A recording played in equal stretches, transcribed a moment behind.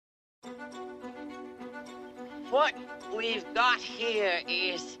What we've got here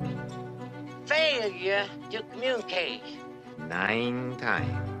is failure to communicate. 9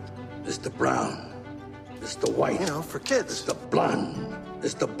 times. Mr. Brown, Mr. White. You know, for kids. Mr. Blonde,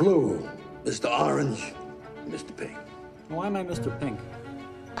 Mr. Blue, Mr. Orange, Mr. Pink. Why am I Mr. Pink?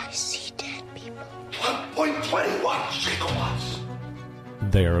 I see dead people. 1.21 gigawatts.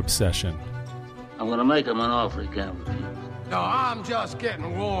 Their obsession. I'm gonna make him an offer he can't refuse. No, I'm just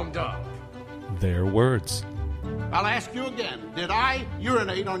getting warmed up. Their words. I'll ask you again. Did I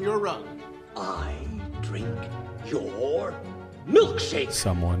urinate on your rug? I drink your milkshake.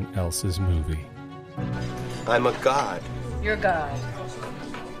 Someone else's movie. I'm a god. You're God.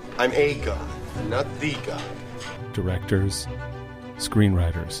 I'm a god, not the god. Directors,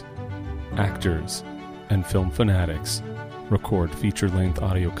 screenwriters, actors, and film fanatics record feature-length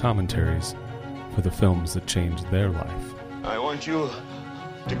audio commentaries for the films that changed their life. I want you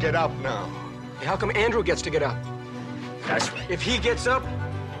to get up now. How come Andrew gets to get up? That's right. If he gets up,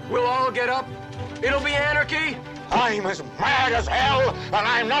 we'll all get up. It'll be anarchy. I'm as mad as hell, and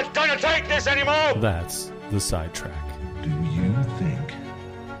I'm not gonna take this anymore! That's the sidetrack. Do you think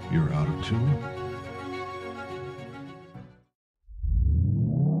you're out of tune?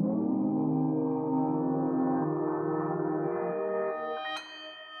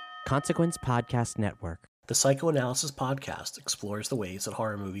 Consequence Podcast Network. The Psychoanalysis Podcast explores the ways that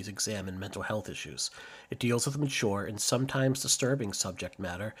horror movies examine mental health issues. It deals with mature and sometimes disturbing subject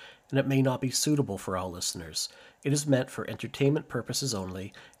matter, and it may not be suitable for all listeners. It is meant for entertainment purposes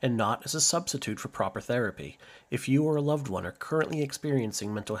only, and not as a substitute for proper therapy. If you or a loved one are currently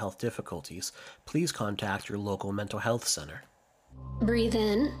experiencing mental health difficulties, please contact your local mental health center. Breathe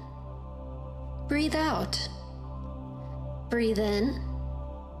in. Breathe out. Breathe in.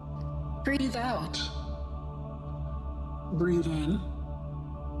 Breathe out. Breathe in.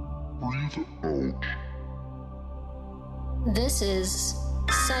 Breathe out. This is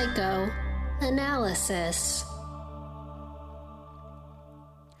Psychoanalysis.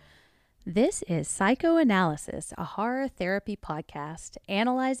 This is Psychoanalysis, a horror therapy podcast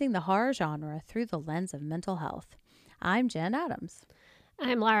analyzing the horror genre through the lens of mental health. I'm Jen Adams.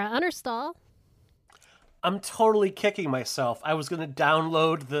 I'm Lara Understall. I'm totally kicking myself. I was going to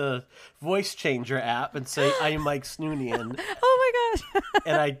download the voice changer app and say, I'm Mike Snoonian. Oh my gosh.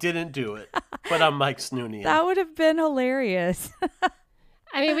 And I didn't do it, but I'm Mike Snoonian. That would have been hilarious.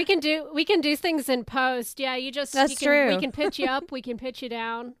 I mean, we can do things in post. Yeah, true. We can pitch you up. We can pitch you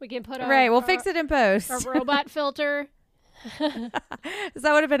down. We can put we'll fix it in post. A robot filter. That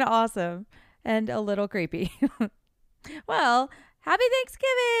would have been awesome and a little creepy. Well, happy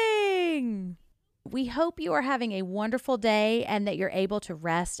Thanksgiving! We hope you are having a wonderful day and that you're able to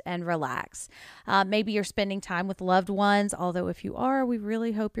rest and relax. Maybe you're spending time with loved ones, although if you are, we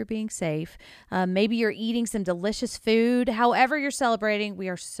really hope you're being safe. Maybe you're eating some delicious food. However you're celebrating, we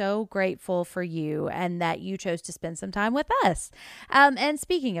are so grateful for you and that you chose to spend some time with us. And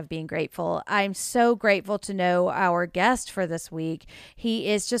speaking of being grateful, I'm so grateful to know our guest for this week. He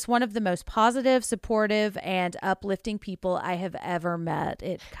is just one of the most positive, supportive, and uplifting people I have ever met.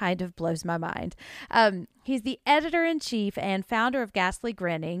 It kind of blows my mind. He's the editor-in-chief and founder of Ghastly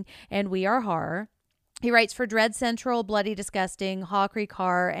Grinning and We Are Horror. He writes for Dread Central, Bloody Disgusting, Haw Creek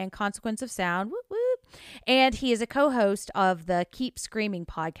Horror, and Consequence of Sound. Whoop, whoop. And he is a co-host of the Keep Screaming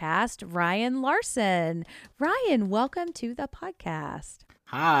podcast, Ryan Larson. Ryan, welcome to the podcast.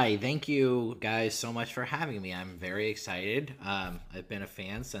 Hi, thank you guys so much for having me. I'm very excited. I've been a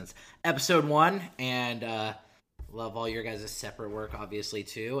fan since episode 1 and love all your guys' separate work, obviously,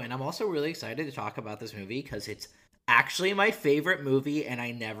 too. And I'm also really excited to talk about this movie because it's actually my favorite movie and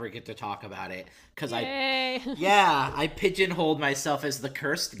I never get to talk about it. Because I pigeonholed myself as the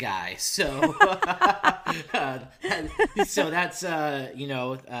cursed guy. So, so that's,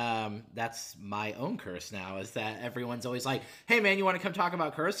 that's my own curse now, is that everyone's always like, hey, man, you want to come talk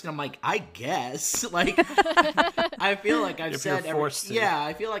about Cursed? And I'm like, I guess. Like, I feel like I've said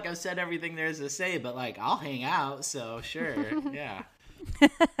I feel like I've said everything there is to say, but like, I'll hang out. So sure. Yeah.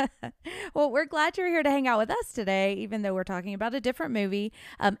 Well, we're glad you're here to hang out with us today, even though we're talking about a different movie.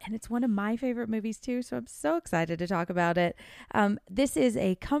 And it's one of my favorite movies, too. So I'm so excited to talk about it. This is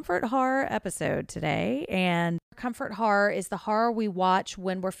a comfort horror episode today. And comfort horror is the horror we watch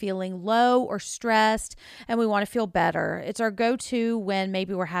when we're feeling low or stressed and we want to feel better. It's our go-to when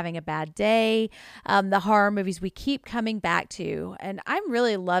maybe we're having a bad day. The horror movies we keep coming back to. And I'm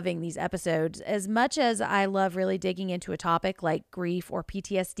really loving these episodes. As much as I love really digging into a topic like grief or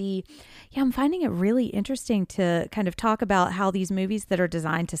PTSD, I'm finding it really interesting to kind of talk about how these movies that are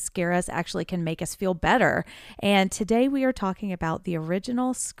designed to scare us actually can make us feel better. And today we are talking about the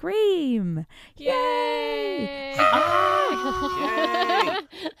original Scream. Yay!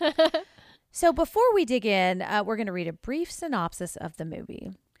 So before we dig in, we're going to read a brief synopsis of the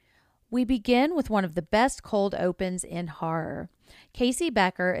movie. We begin with one of the best cold opens in horror. Casey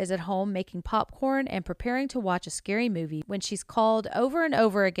Becker is at home making popcorn and preparing to watch a scary movie when she's called over and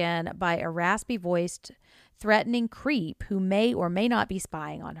over again by a raspy-voiced, threatening creep who may or may not be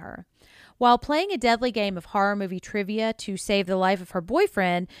spying on her. While playing a deadly game of horror movie trivia to save the life of her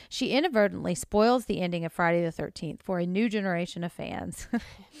boyfriend, she inadvertently spoils the ending of Friday the 13th for a new generation of fans.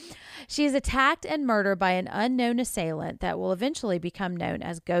 She is attacked and murdered by an unknown assailant that will eventually become known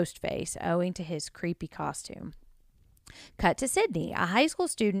as Ghostface, owing to his creepy costume. Cut to Sydney, a high school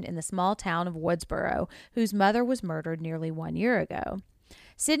student in the small town of Woodsboro, whose mother was murdered nearly 1 year ago.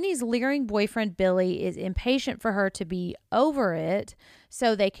 Sydney's leering boyfriend Billy is impatient for her to be over it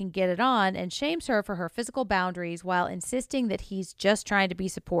so they can get it on, and shames her for her physical boundaries while insisting that he's just trying to be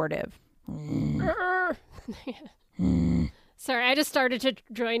supportive. Sorry, I just started to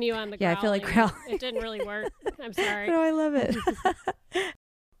join you on the growling. Yeah, I feel like growling. It didn't really work. I'm sorry. No, I love it.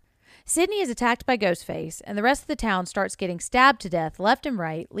 Sydney is attacked by Ghostface, and the rest of the town starts getting stabbed to death left and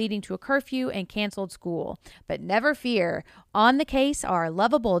right, leading to a curfew and canceled school. But never fear. On the case are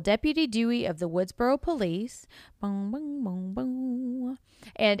lovable Deputy Dewey of the Woodsboro Police, and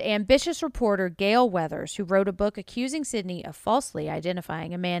ambitious reporter Gail Weathers, who wrote a book accusing Sydney of falsely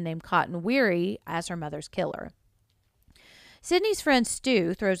identifying a man named Cotton Weary as her mother's killer. Sydney's friend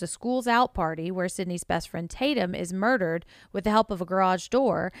Stu throws a school's out party where Sydney's best friend Tatum is murdered with the help of a garage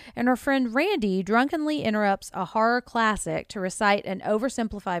door, and her friend Randy drunkenly interrupts a horror classic to recite an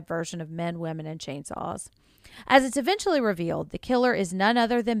oversimplified version of Men, Women, and Chainsaws. As it's eventually revealed, the killer is none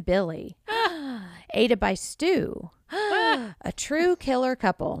other than Billy, aided by Stu, a true killer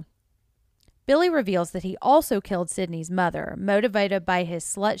couple. Billy reveals that he also killed Sydney's mother, motivated by his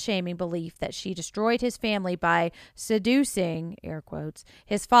slut-shaming belief that she destroyed his family by seducing, air quotes,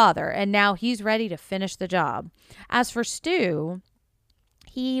 his father, and now he's ready to finish the job. As for Stu,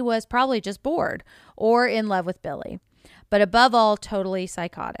 he was probably just bored or in love with Billy, but above all, totally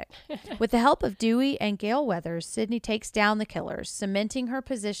psychotic. With the help of Dewey and Gail Weathers, Sydney takes down the killers, cementing her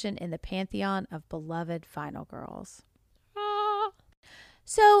position in the pantheon of beloved final girls.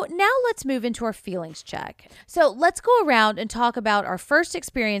 So now let's move into our feelings check. So let's go around and talk about our first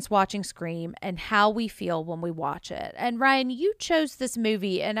experience watching Scream and how we feel when we watch it. And Ryan, you chose this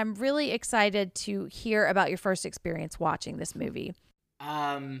movie, and I'm really excited to hear about your first experience watching this movie.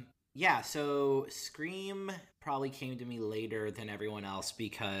 Yeah, so Scream probably came to me later than everyone else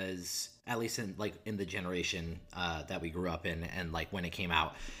because, at least in the generation that we grew up in and like when it came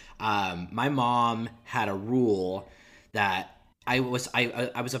out, my mom had a rule that I was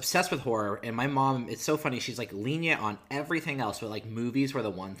obsessed with horror, and my mom, it's so funny, she's like lenient on everything else, but like movies were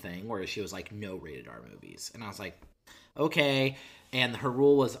the one thing where she was like, no rated R movies. And I was like, okay. And her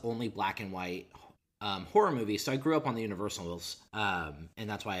rule was only black and white horror movies. So I grew up on the Universals, and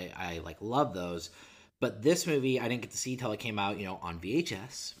that's why I like love those. But this movie I didn't get to see till it came out, on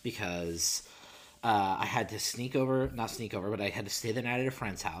VHS, because I had to not sneak over, but I had to stay the night at a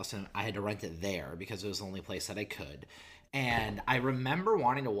friend's house, and I had to rent it there because it was the only place that I could. And I remember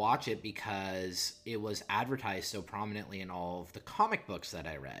wanting to watch it because it was advertised so prominently in all of the comic books that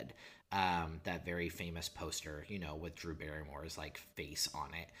I read. That very famous poster, with Drew Barrymore's like face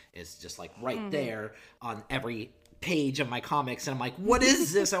on it is just like right there on every page of my comics. And I'm like, what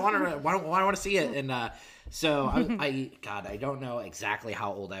is this? I want to see it. And so I don't know exactly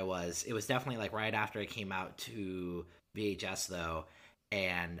how old I was. It was definitely like right after it came out to VHS though.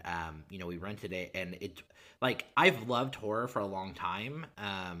 And, we rented it, and it, like, I've loved horror for a long time.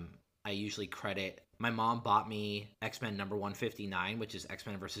 I usually credit, my mom bought me X-Men number 159, which is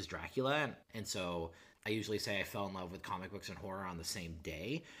X-Men versus Dracula. And so I usually say I fell in love with comic books and horror on the same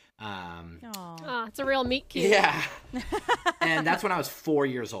day. It's a real meet cute. Yeah. And that's when I was 4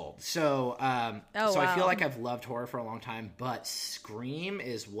 years old. So, wow. I feel like I've loved horror for a long time, but Scream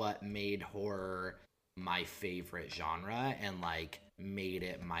is what made horror my favorite genre and like made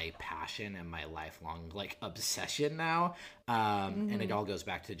it my passion and my lifelong like obsession now. And it all goes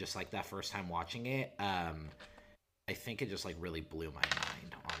back to just like that first time watching it. I think it just like really blew my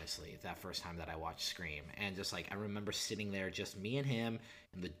mind, honestly, that first time that I watched Scream. And just like, I remember sitting there, just me and him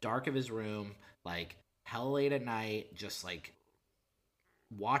in the dark of his room, like hell late at night, just like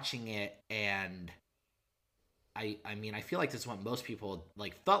watching it. And I mean, I feel like this is what most people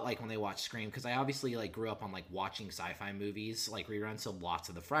like felt like when they watched Scream, because I obviously like grew up on like watching sci-fi movies, like reruns of lots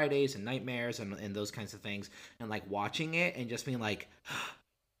of the Fridays and Nightmares and those kinds of things, and like watching it and just being like,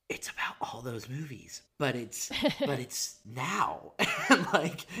 it's about all those movies, but it's now,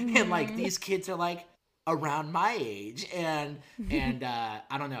 and like these kids are like around my age, and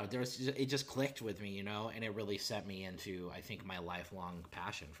I don't know, it just clicked with me, you know, and it really set me into, I think, my lifelong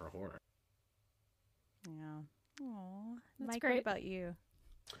passion for horror. Yeah. Oh, Mike, great. What about you?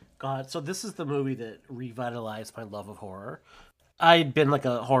 God, so this is the movie that revitalized my love of horror. I'd been like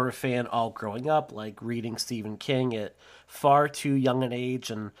a horror fan all growing up, like reading Stephen King at far too young an age,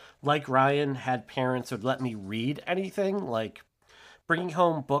 and like Ryan, had parents who'd let me read anything, like bringing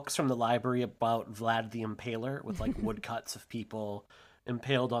home books from the library about Vlad the Impaler with like woodcuts of people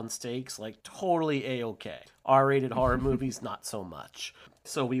impaled on stakes, like totally A-okay. R-rated horror movies, not so much.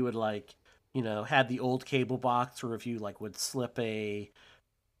 So we would like, you know, had the old cable box where if you like would slip a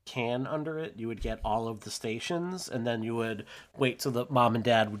can under it, you would get all of the stations, and then you would wait till the mom and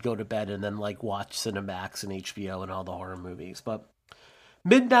dad would go to bed and then like watch Cinemax and HBO and all the horror movies. But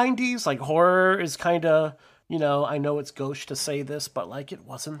mid-90s, like horror is kind of, you know, I know it's gauche to say this, but like it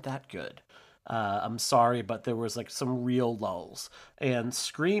wasn't that good. I'm sorry, but there was like some real lulls. And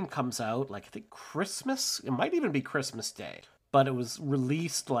Scream comes out like I think Christmas, it might even be Christmas Day. But it was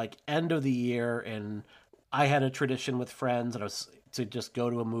released like end of the year, and I had a tradition with friends, and I was to just go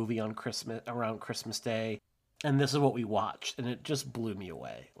to a movie on around Christmas Day, and this is what we watched, and it just blew me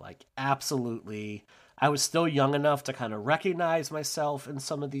away. Like absolutely, I was still young enough to kind of recognize myself in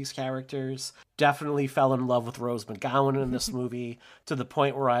some of these characters. Definitely fell in love with Rose McGowan in this movie to the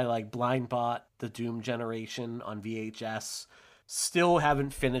point where I like blind bought The Doom Generation on VHS. Still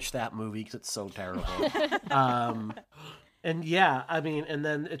haven't finished that movie because it's so terrible. And yeah, I mean, and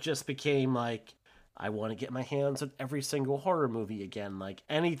then it just became like, I want to get my hands on every single horror movie again. Like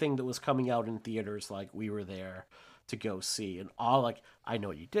anything that was coming out in theaters, like we were there to go see. And all like, I Know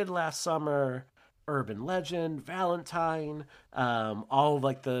What You Did Last Summer, Urban Legend, Valentine, all of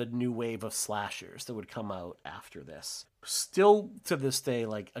like the new wave of slashers that would come out after this. Still to this day,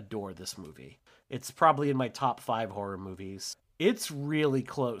 like adore this movie. It's probably in my top 5 horror movies. It's really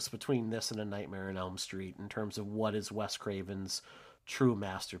close between this and A Nightmare on Elm Street in terms of what is Wes Craven's true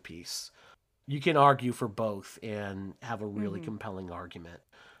masterpiece. You can argue for both and have a really compelling argument.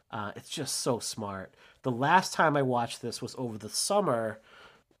 It's just so smart. The last time I watched this was over the summer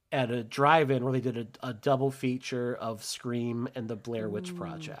at a drive-in where they did a double feature of Scream and the Blair Witch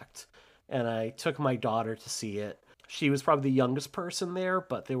Project. And I took my daughter to see it. She was probably the youngest person there,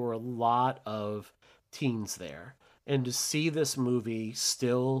 but there were a lot of teens there. And to see this movie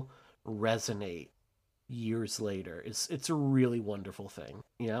still resonate years later, it's a really wonderful thing,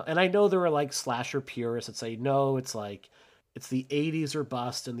 you know. And I know there are like slasher purists that say no, it's like it's the 80s or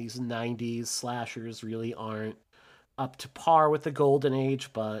bust, and these 90s slashers really aren't up to par with the golden age.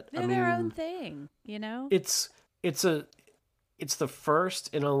 But they're their own thing, you know. It's the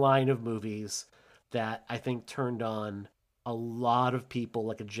first in a line of movies that I think turned on a lot of people,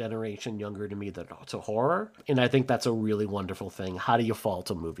 like a generation younger to me, to horror. And I think that's a really wonderful thing. How do you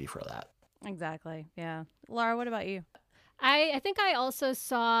fault a movie for that? Exactly. Yeah. Laura, what about you? I think I also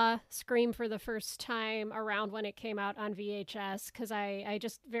saw Scream for the first time around when it came out on VHS, because I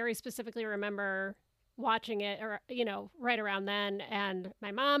just very specifically remember watching it, or you know, right around then, and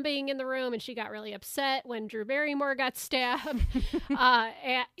my mom being in the room, and she got really upset when Drew Barrymore got stabbed.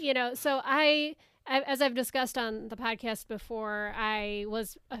 And, you know, so as I've discussed on the podcast before, I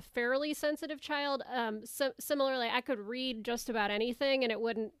was a fairly sensitive child. So similarly, I could read just about anything and it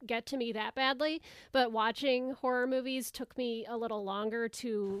wouldn't get to me that badly. But watching horror movies took me a little longer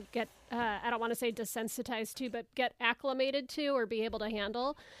to get, I don't want to say desensitized to, but get acclimated to or be able to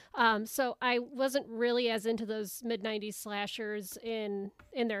handle. So I wasn't really as into those mid-90s slashers in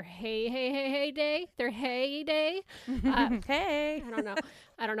their heyday. Hey.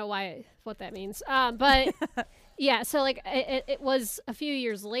 I don't know what that means. But yeah, so like it was a few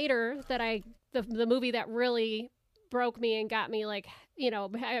years later that the movie that really broke me and got me like, you know,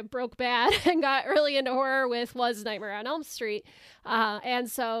 I broke bad and got really into horror was Nightmare on Elm Street. And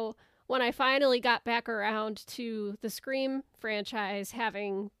so when I finally got back around to the Scream franchise,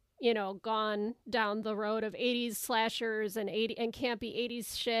 having, you know, gone down the road of 80s slashers and campy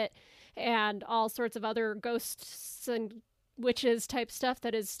 80s shit and all sorts of other ghosts and witches type stuff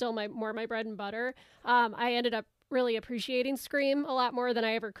that is still my bread and butter, I ended up really appreciating Scream a lot more than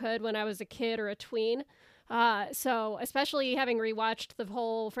I ever could when I was a kid or a tween. So especially having rewatched the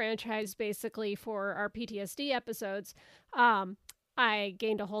whole franchise basically for our PTSD episodes, I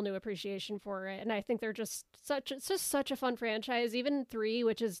gained a whole new appreciation for it. And I think they're just such a fun franchise. Even 3,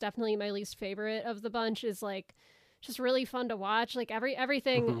 which is definitely my least favorite of the bunch, is like just really fun to watch. Like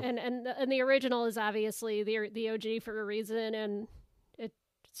everything, mm-hmm. and the original is obviously the OG for a reason, and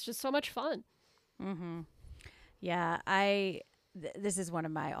it's just so much fun. Mm-hmm. Yeah, this is one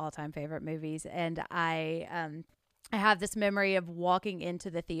of my all-time favorite movies, and I have this memory of walking into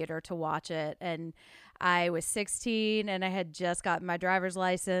the theater to watch it, and I was 16 and I had just gotten my driver's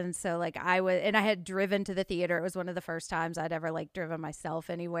license. So like I had driven to the theater. It was one of the first times I'd ever like driven myself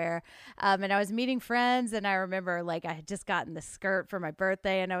anywhere. And I was meeting friends, and I remember like I had just gotten the skirt for my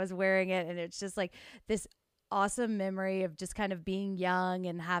birthday and I was wearing it. And it's just like this awesome memory of just kind of being young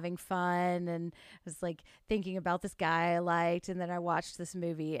and having fun, and I was like thinking about this guy I liked, and then I watched this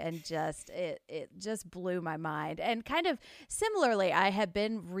movie and just it just blew my mind. And kind of similarly, I had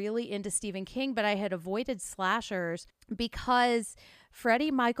been really into Stephen King, but I had avoided slashers because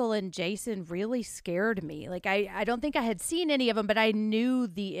Freddie, Michael, and Jason really scared me. Like I don't think I had seen any of them, but I knew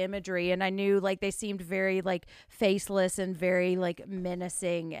the imagery, and I knew like they seemed very like faceless and very like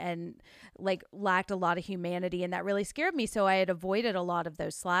menacing and like lacked a lot of humanity, and that really scared me. So I had avoided a lot of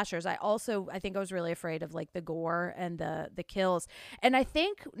those slashers. I think I was really afraid of like the gore and the kills. And I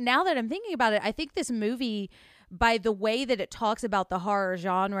think now that I'm thinking about it, I think this movie, by the way that it talks about the horror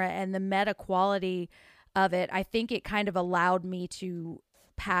genre and the meta quality of it, I think it kind of allowed me to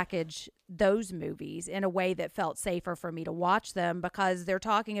package those movies in a way that felt safer for me to watch them, because they're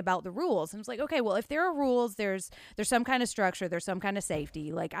talking about the rules. And it's like, okay, well, if there are rules, there's some kind of structure, there's some kind of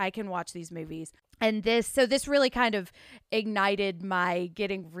safety. Like I can watch these movies. And this really kind of ignited my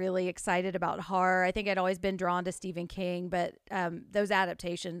getting really excited about horror. I think I'd always been drawn to Stephen King, but those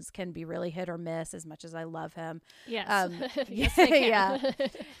adaptations can be really hit or miss as much as I love him. Yes. Yes, they can. Yeah.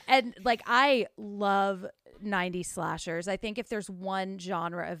 And like, I love 90s slashers. I think if there's one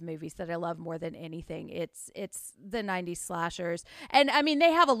genre of movies that I love more than anything, it's the 90s slashers. And I mean,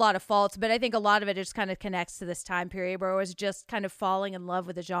 they have a lot of faults, but I think a lot of it just kind of connects to this time period where I was just kind of falling in love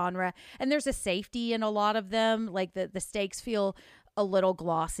with the genre. And there's a safety in a lot of them. Like the stakes feel a little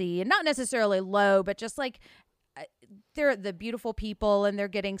glossy and not necessarily low, but just like they're the beautiful people and they're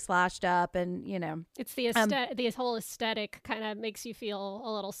getting slashed up, and you know, it's the whole aesthetic kind of makes you feel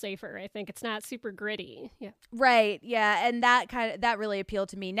a little safer. I think it's not super gritty. Yeah. Right. Yeah. And that really appealed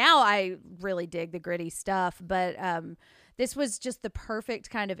to me. Now I really dig the gritty stuff, but this was just the perfect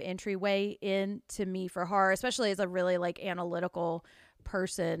kind of entryway into me for horror, especially as a really like analytical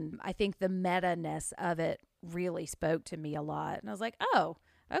person. I think the meta-ness of it really spoke to me a lot. And I was like, oh,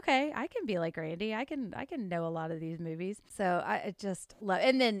 okay, I can be like Randy. I can know a lot of these movies. So I just love,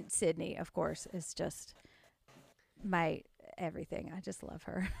 and then Sydney, of course, is just my everything. I just love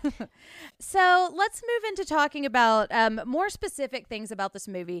her. So let's move into talking about more specific things about this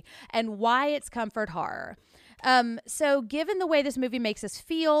movie and why it's comfort horror. So given the way this movie makes us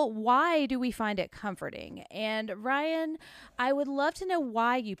feel, why do we find it comforting? And Ryan, I would love to know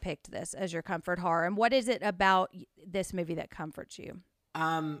why you picked this as your comfort horror, and what is it about this movie that comforts you?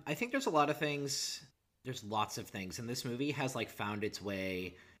 I think there's a lot of things. There's lots of things, and this movie has like found its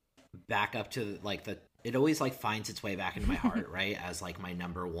way back up to like it always like finds its way back into my heart, right? As like my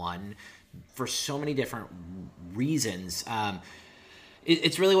number one for so many different reasons.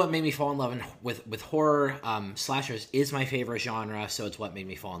 It's really what made me fall in love with horror. Slashers is my favorite genre, so it's what made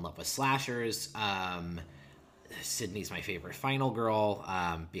me fall in love with slashers. Sydney's my favorite final girl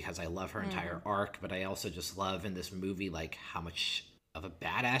because I love her entire arc, but I also just love in this movie like how much of a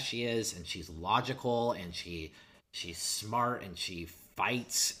badass she is, and she's logical, and she's smart, and she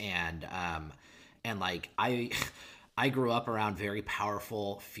fights, and like I grew up around very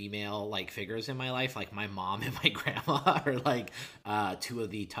powerful female like figures in my life. Like my mom and my grandma are like two of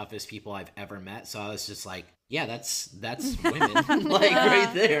the toughest people I've ever met. So I was just like, yeah, that's women like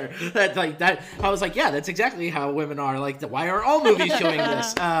right there. That I was like, yeah, that's exactly how women are. Like, why are all movies showing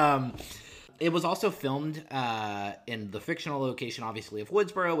this? It was also filmed in the fictional location, obviously, of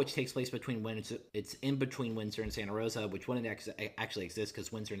Woodsboro, which takes place it's in between Windsor and Santa Rosa, which wouldn't actually exist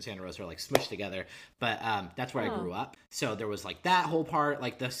because Windsor and Santa Rosa are like smushed together. But that's where I grew up. So there was like that whole part,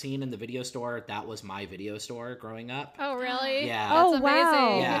 like the scene in the video store. That was my video store growing up. Oh, really? Yeah. That's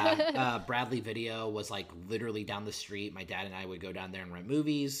amazing. Yeah. Bradley Video was like literally down the street. My dad and I would go down there and rent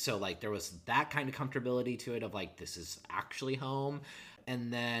movies. So like there was that kind of comfortability to it of like, this is actually home.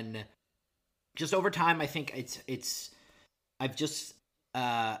 And then just over time, I think I've just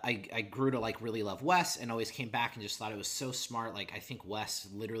I grew to like really love Wes and always came back and just thought it was so smart. Like I think Wes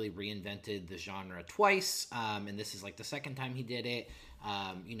literally reinvented the genre twice, and this is like the second time he did it.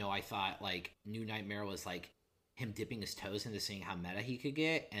 I thought like New Nightmare was like him dipping his toes into seeing how meta he could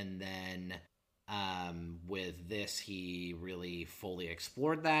get, and then with this he really fully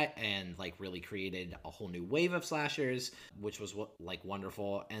explored that and like really created a whole new wave of slashers, which was like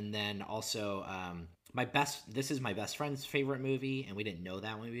wonderful. And then also this is my best friend's favorite movie, and we didn't know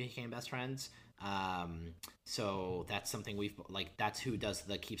that when we became best friends. So that's something that's who does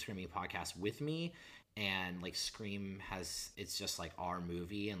the Keep Screaming podcast with me, and like Scream it's just like our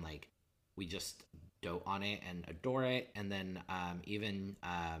movie, and like we just dote on it and adore it. And then even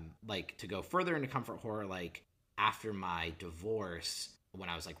like to go further into comfort horror, like after my divorce, when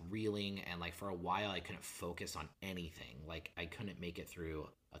I was like reeling and like for a while I couldn't focus on anything, like I couldn't make it through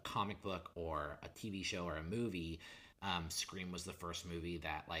a comic book or a TV show or a movie, Scream was the first movie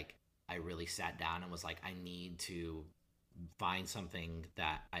that like I really sat down and was like, I need to find something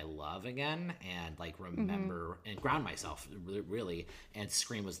that I love again and like remember and ground myself really. And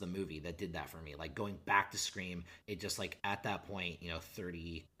Scream was the movie that did that for me. Like going back to Scream, it just like at that point,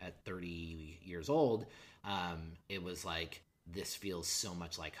 30 years old, it was like, this feels so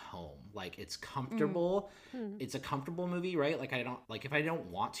much like home. Like it's comfortable. It's a comfortable movie, right? Like if I don't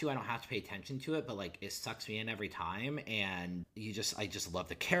want to, I don't have to pay attention to it, but like it sucks me in every time. And I just love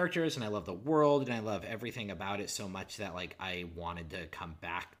the characters, and I love the world, and I love everything about it so much that like I wanted to come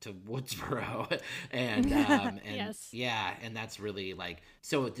back to Woodsboro. and yes. Yeah, and that's really like,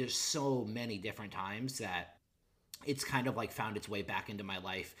 so there's so many different times that it's kind of like found its way back into my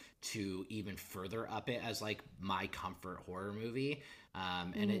life to even further up it as like my comfort horror movie.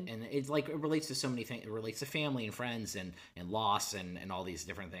 And it's like, it relates to so many things. It relates to family and friends and loss and all these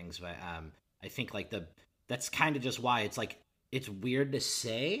different things. But I think like that's kind of just why it's like, it's weird to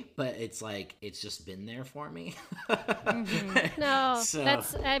say, but it's like, it's just been there for me. No, so,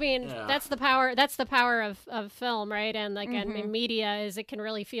 that's the power of film, right? And like, and media is, it can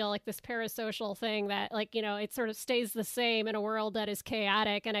really feel like this parasocial thing that like, it sort of stays the same in a world that is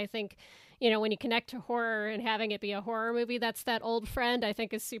chaotic. And I think, when you connect to horror and having it be a horror movie, that's that old friend, I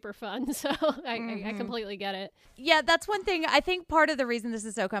think is super fun. So I completely get it. Yeah, that's one thing. I think part of the reason this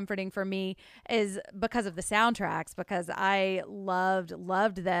is so comforting for me is because of the soundtracks, because I loved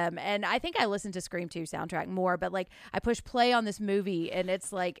them. And I think I listened to Scream 2 soundtrack more, but like I push play on this movie and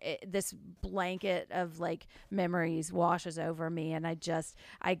it's like this blanket of like memories washes over me, and I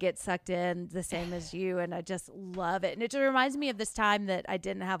get sucked in the same as you, and I just love it. And it just reminds me of this time that I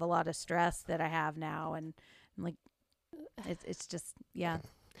didn't have a lot of stress that I have now, and like it's just, yeah.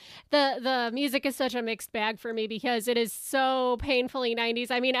 The music is such a mixed bag for me because it is so painfully 90s.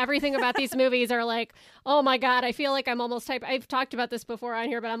 I mean, everything about these movies are like, oh my God, I feel like I'm almost I've talked about this before on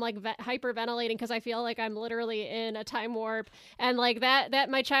here, but I'm like hyperventilating because I feel like I'm literally in a time warp. And like that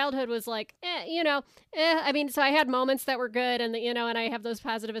my childhood was like, I mean, so I had moments that were good, and and I have those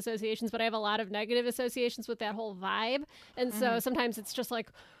positive associations, but I have a lot of negative associations with that whole vibe. And so sometimes it's just like,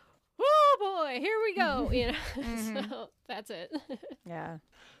 oh boy, here we go, So that's it. Yeah.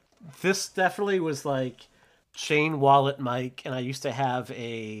 This definitely was like chain wallet Mike, and I used to have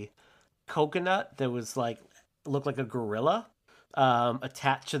a coconut that was like, looked like a gorilla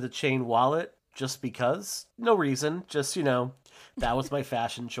attached to the chain wallet just because. No reason, just, that was my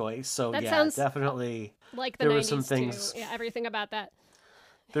fashion choice. So that yeah, sounds definitely like the there 90s were some things. too. Yeah, everything about that.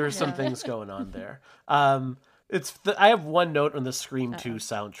 There are some things going on there. I have one note on the Scream 2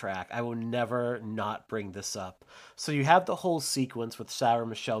 soundtrack. I will never not bring this up. So you have the whole sequence with Sarah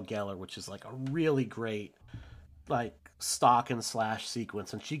Michelle Gellar, which is like a really great, like, stalk and slash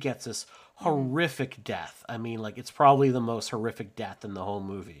sequence, and she gets this horrific death. I mean, like, it's probably the most horrific death in the whole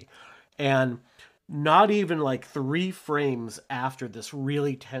movie. And not even like 3 frames after this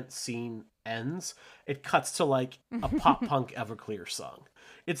really tense scene ends, it cuts to like a pop punk Everclear song.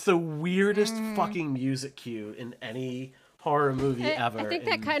 It's the weirdest fucking music cue in any horror movie ever. I think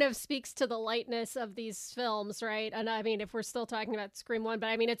that kind of speaks to the lightness of these films, right? And I mean, if we're still talking about Scream 1, but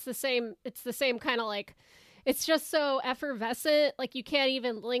I mean, it's the same kind of like, it's just so effervescent. Like you can't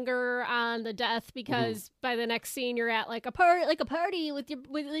even linger on the death because by the next scene you're at like a party with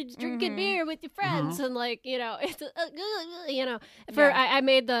drinking beer with your friends, and like it's I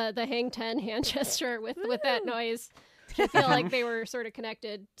made the Hang 10 hand gesture with that noise. I feel like they were sort of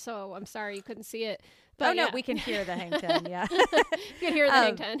connected, so I'm sorry you couldn't see it. But no, we can hear the Hang 10, yeah. You can hear the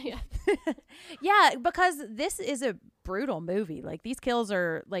Hang 10, yeah. Yeah, because this is a brutal movie. Like, these kills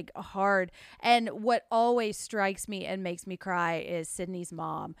are, like, hard. And what always strikes me and makes me cry is Sydney's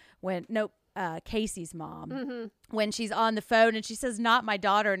mom. Casey's mom. Mm-hmm. When she's on the phone and she says, "Not my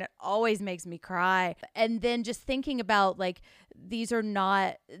daughter," and it always makes me cry. And then just thinking about like, this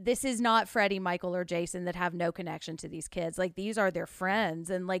is not Freddie, Michael, or Jason that have no connection to these kids. Like, these are their friends,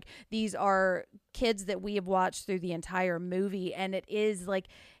 and like, these are kids that we have watched through the entire movie. And it is like,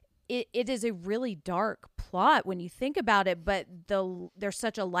 it is a really dark plot when you think about it, but there's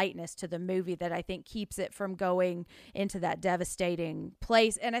such a lightness to the movie that I think keeps it from going into that devastating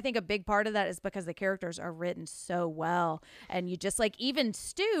place. And I think a big part of that is because the characters are written so well. And you just like, even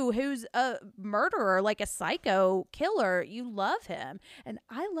Stu, who's a murderer, like a psycho killer, you love him. And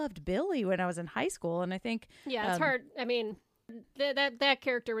I loved Billy when I was in high school. And I think... Yeah, it's hard. I mean... That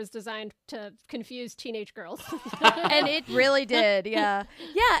character was designed to confuse teenage girls. And it really did. Yeah.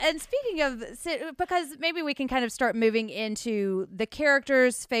 And speaking of, because maybe we can kind of start moving into the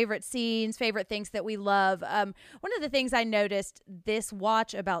characters' favorite scenes, favorite things that we love. One of the things I noticed this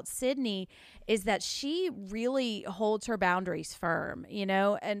watch about Sydney is that she really holds her boundaries firm,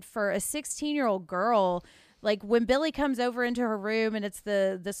 and for a 16-year-old girl, like when Billy comes over into her room and it's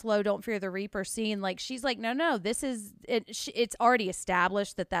the slow "Don't Fear the Reaper" scene, like she's like, no, this is it. It's already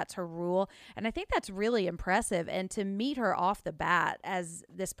established that that's her rule, and I think that's really impressive. And to meet her off the bat as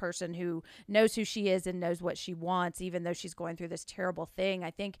this person who knows who she is and knows what she wants, even though she's going through this terrible thing,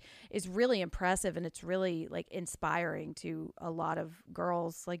 I think is really impressive, and it's really like inspiring to a lot of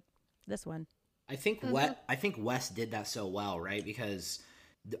girls like this one. I think Wes did that so well, right? Because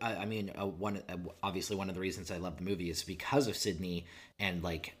obviously one of the reasons I love the movie is because of Sydney and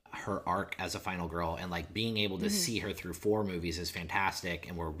like her arc as a final girl, and like being able to see her through 4 movies is fantastic,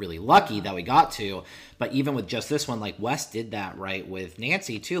 and we're really lucky that we got to. But even with just this one, like Wes did that right with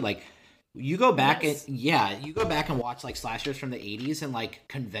Nancy too. Like you go back and watch like slashers from the 80s, and like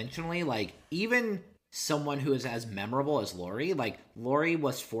conventionally, like even someone who is as memorable as Laurie, like Laurie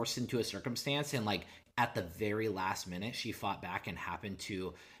was forced into a circumstance, and like at the very last minute, she fought back and happened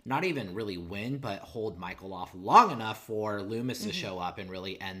to not even really win, but hold Michael off long enough for Loomis to show up and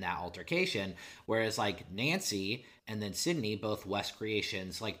really end that altercation. Whereas like Nancy and then Sydney, both West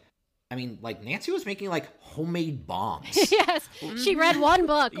creations, like Nancy was making like homemade bombs. Yes, she read one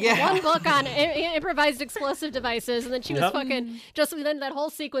book on improvised explosive devices, and then she was fucking then that whole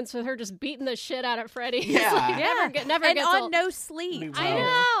sequence with her just beating the shit out of Freddie. Yeah, like, never and gets on old. no sleep. I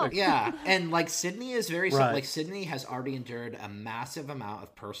know. Yeah, and like Sydney is very like Sydney has already endured a massive amount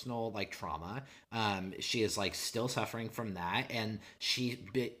of personal like trauma. She is like still suffering from that, and she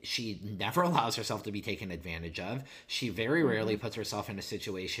never allows herself to be taken advantage of. She very rarely puts herself in a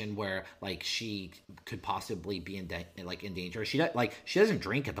situation where like she could possibly be in danger. She doesn't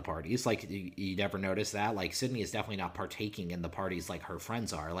drink at the parties. Like you never notice that. Like Sydney is definitely not partaking in the parties like her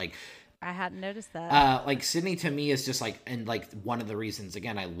friends are. Like I hadn't noticed that. Like Sydney to me is just like, and like one of the reasons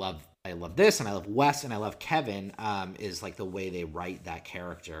again I love this, and I love Wes, and I love Kevin, is like the way they write that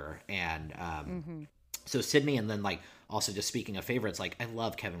character. And so Sydney, and then like also just speaking of favorites, like I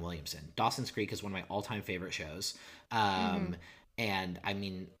love Kevin Williamson. Dawson's Creek is one of my all-time favorite shows. And I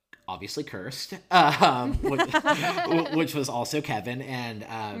mean, obviously Cursed, which was also Kevin,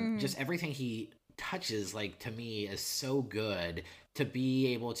 and just everything he touches, like to me, is so good. To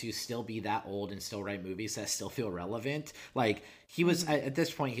be able to still be that old and still write movies that still feel relevant. Like he was at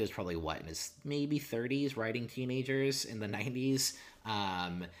this point, he was probably in his maybe 30s, writing teenagers in the 90s,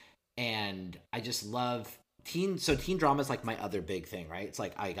 and I just love teen drama is like my other big thing, right? It's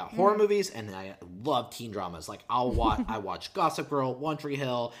like I got horror movies, and then I love teen dramas. Like I watch Gossip Girl, One Tree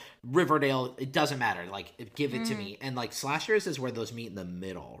Hill, Riverdale. It doesn't matter. Like give it to me. And like slashers is where those meet in the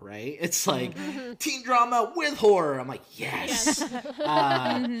middle, right? It's like teen drama with horror. I'm like yes.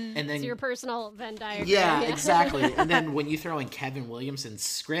 And then it's your personal Venn diagram. Yeah, exactly. And then when you throw in Kevin Williamson's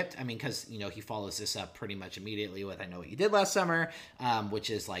script, I mean, because he follows this up pretty much immediately with I Know What You Did Last Summer,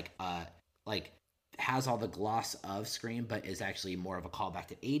 which is like has all the gloss of Scream, but is actually more of a callback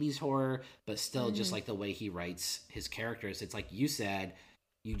to 80s horror, but still just like the way he writes his characters. It's like you said,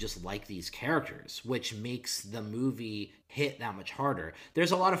 you just like these characters, which makes the movie hit that much harder.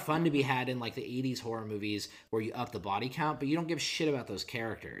 There's a lot of fun to be had in like the 80s horror movies where you up the body count, but you don't give a shit about those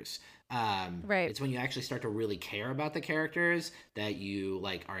characters. Right. It's when you actually start to really care about the characters that you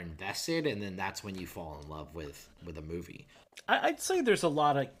like are invested, and then that's when you fall in love with a movie. I'd say there's a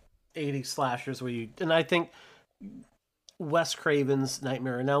lot of 80s slashers and I think Wes Craven's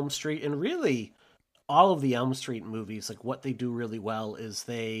Nightmare on Elm Street, and really all of the Elm Street movies, like what they do really well is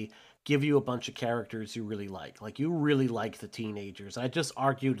they give you a bunch of characters you really like. Like you really like the teenagers. I just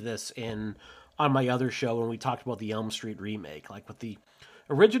argued this on my other show when we talked about the Elm Street remake. Like with the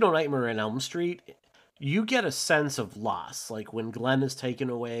original Nightmare on Elm Street, you get a sense of loss. Like when Glenn is taken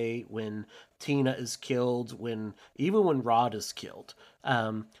away, when Tina is killed, even when Rod is killed,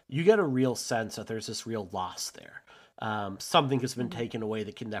 you get a real sense that there's this real loss there. Something has been taken away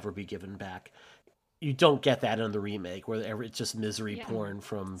that can never be given back. You don't get that in the remake, where it's just misery porn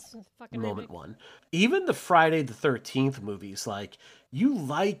from moment one. Even the Friday the 13th movies, like, you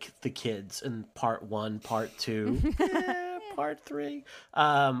like the kids in part 1, part 2, part 3,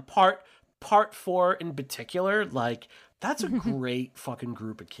 part 4 in particular. Like, that's a great fucking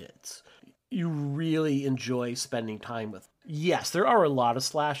group of kids. You really enjoy spending time with. Yes, there are a lot of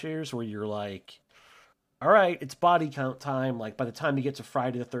slashers where you're like, all right, it's body count time. Like, by the time you get to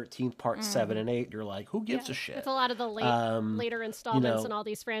Friday the 13th, part 7 and 8, you're like, who gives a shit? It's a lot of the later installments in all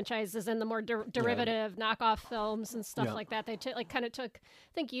these franchises and the more derivative knockoff films and stuff like that. They kind of took,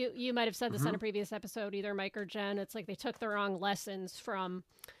 I think you might have said this on a previous episode, either Mike or Jen. It's like they took the wrong lessons from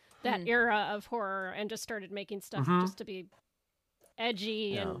that era of horror and just started making stuff just to be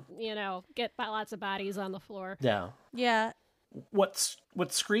edgy and, get lots of bodies on the floor. Yeah. Yeah. What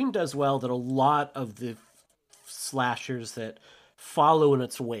Scream does well that a lot of the slashers that follow in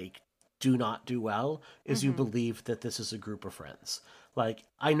its wake do not do well is you believe that this is a group of friends. Like,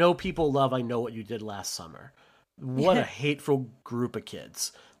 I know people love I Know What You Did Last Summer. What a hateful group of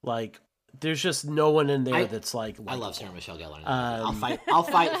kids. Like, there's just no one in there that's like I love Sarah Michelle Gellar. I'll fight.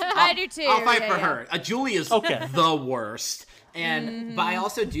 I do too. I'll fight for her. Julie is the worst. And but I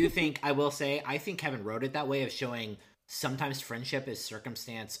also do think, I will say, I think Kevin wrote it that way, of showing sometimes friendship is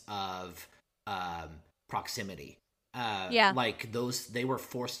circumstance of proximity. Like they were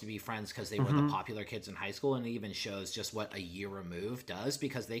forced to be friends because they were the popular kids in high school, and it even shows just what a year removed does,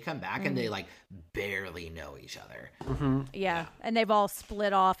 because they come back and they like barely know each other. Yeah, and they've all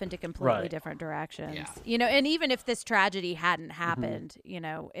split off into completely different directions. Yeah. And even if this tragedy hadn't happened,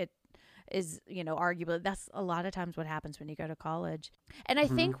 it is, arguably that's a lot of times what happens when you go to college. And I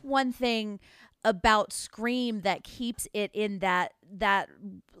think one thing about Scream that keeps it in that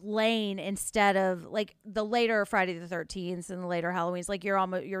lane, instead of like the later Friday the 13th and the later Halloween's, like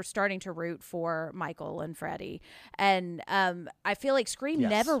you're starting to root for Michael and Freddy. And I feel like Scream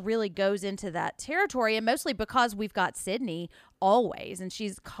never really goes into that territory, and mostly because we've got Sydney always, and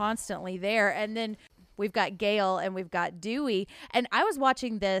she's constantly there. And then we've got Gale and we've got Dewey. And I was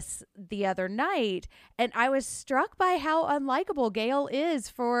watching this the other night, and I was struck by how unlikable Gale is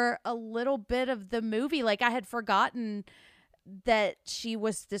for a little bit of the movie. Like, I had forgotten that she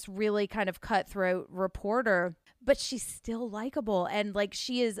was this really kind of cutthroat reporter, but she's still likable, and like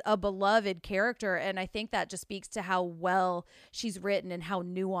she is a beloved character. And I think that just speaks to how well she's written and how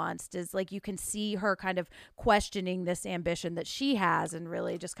nuanced is. Like, you can see her kind of questioning this ambition that she has and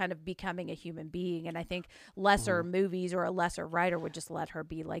really just kind of becoming a human being. And I think lesser movies or a lesser writer would just let her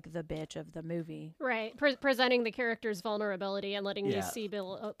be like the bitch of the movie. Right. Presenting the character's vulnerability and letting you see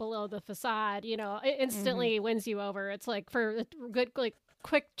below the facade, it instantly wins you over. It's like, for a good, like,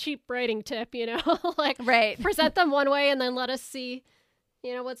 quick, cheap writing tip, like, present them one way and then let us see,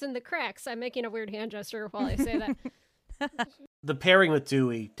 what's in the cracks. I'm making a weird hand gesture while I say that. The pairing with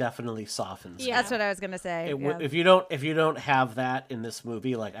Dewey definitely softens. Yeah. That's what I was gonna say. If you don't have that in this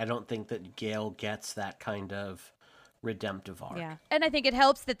movie, like, I don't think that Gale gets that kind of redemptive arc. Yeah, and I think it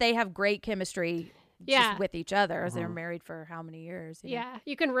helps that they have great chemistry. Just with each other, as they're married for how many years?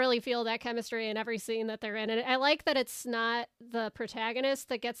 You can really feel that chemistry in every scene that they're in. And I like that it's not the protagonist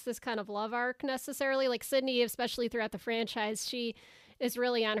that gets this kind of love arc necessarily. Like Sydney, especially throughout the franchise, she is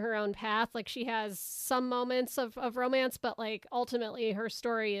really on her own path. Like, she has some moments of romance, but like ultimately her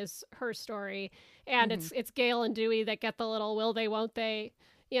story is her story. And it's Gale and Dewey that get the little will they, won't they,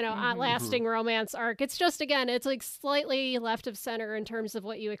 lasting romance arc. It's just, again, it's like slightly left of center in terms of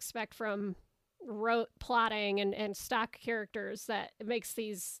what you expect from rote plotting and stock characters that makes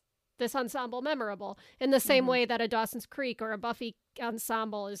this ensemble memorable, in the same way that a Dawson's Creek or a Buffy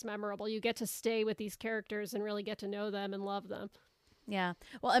ensemble is memorable. You get to stay with these characters and really get to know them and love them. Yeah.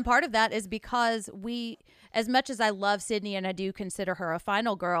 Well, and part of that is because as much as I love Sydney and I do consider her a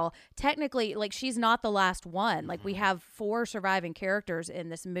final girl, technically, like, she's not the last one. Like, we have 4 surviving characters in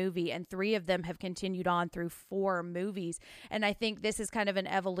this movie, and 3 of them have continued on through 4 movies. And I think this is kind of an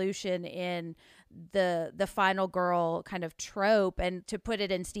evolution in the final girl kind of trope. And to put it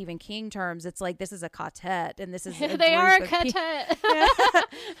in Stephen King terms, it's like, this is a quartet, and this is they are a quartet.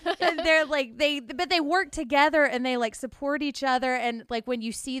 And they're like, but they work together and they like support each other. And like, when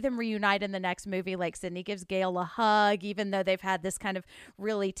you see them reunite in the next movie, like, Sydney gives Gale a hug, even though they've had this kind of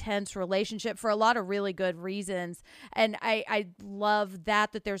really tense relationship for a lot of really good reasons. And I love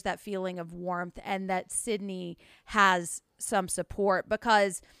that there's that feeling of warmth, and that Sydney has some support,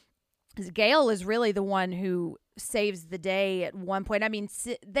 because Gale is really the one who saves the day at one point. I mean,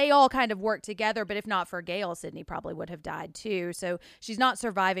 they all kind of work together, but if not for Gale, Sydney probably would have died too. So she's not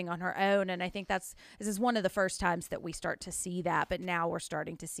surviving on her own. And I think this is one of the first times that we start to see that. But now we're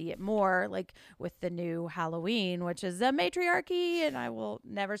starting to see it more, like with the new Halloween, which is a matriarchy. And I will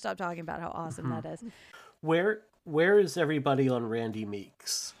never stop talking about how awesome that is. Where is everybody on Randy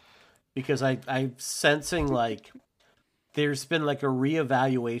Meeks? Because I'm sensing like there's been like a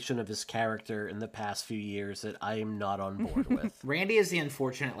reevaluation of his character in the past few years that I am not on board with. Randy is the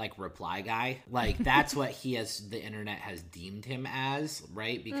unfortunate like reply guy. Like that's what the internet has deemed him as,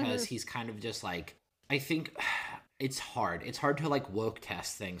 right? Because he's kind of just like, I think it's hard. It's hard to like woke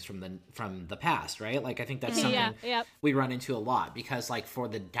test things from the past, right? Like I think that's something we run into a lot because like for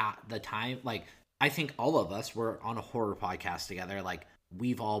the time, like I think all of us were on a horror podcast together, like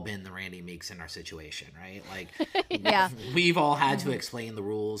we've all been the Randy Meeks in our situation, right? Like, we've all had to explain the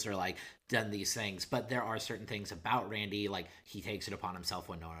rules or like done these things, but there are certain things about Randy, like he takes it upon himself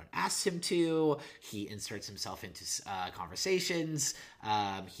when no one asks him to. He inserts himself into conversations.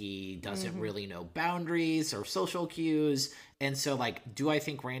 He doesn't really know boundaries or social cues. And so, like, do I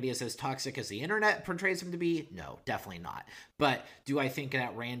think Randy is as toxic as the internet portrays him to be? No, definitely not. But do I think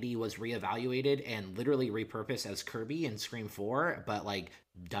that Randy was reevaluated and literally repurposed as Kirby in Scream 4, but, like,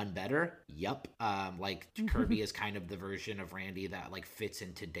 done better? Yup. Like, Kirby is kind of the version of Randy that, like, fits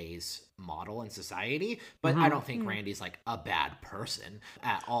in today's model in society. But I don't think Randy's, like, a bad person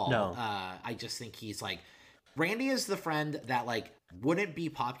at all. No. I just think he's, like... Randy is the friend that, like, wouldn't be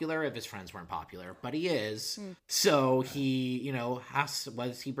popular if his friends weren't popular, but he is. So he, you know, what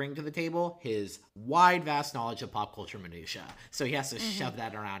does he bring to the table? His wide, vast knowledge of pop culture minutia. So he has to shove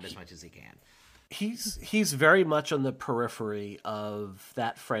that around as much as he can. He's very much on the periphery of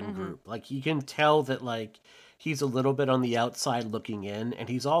that friend group. Like, you can tell that, like, he's a little bit on the outside looking in, and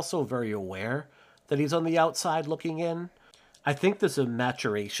he's also very aware that he's on the outside looking in. I think there's a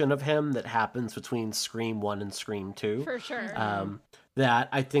maturation of him that happens between Scream 1 and Scream 2. For sure. That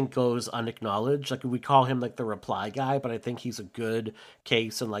I think goes unacknowledged. Like, we call him, like, the reply guy, but I think he's a good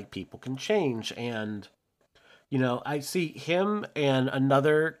case and, like, people can change. And, you know, I see him and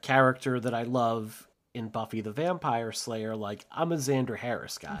another character that I love in Buffy the Vampire Slayer. Like, I'm a Xander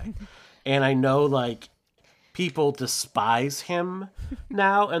Harris guy. And I know, like, people despise him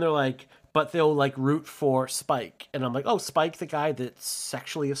now, and they're like... But they'll, like, root for Spike. And I'm like, oh, Spike, the guy that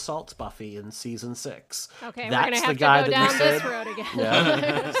sexually assaults Buffy in season 6. Okay, that's we're going to have the guy to go down this road again.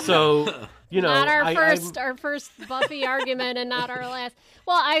 Yeah. So, you know. Not our first Buffy argument and not our last.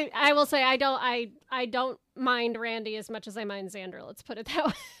 Well, I will say I don't mind Randy as much as I mind Xander. Let's put it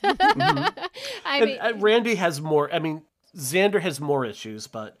that way. Randy has more, I mean, Xander has more issues,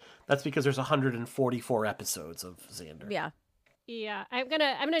 but that's because there's 144 episodes of Xander. Yeah. Yeah, I'm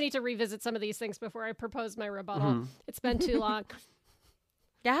gonna need to revisit some of these things before I propose my rebuttal. It's been too long.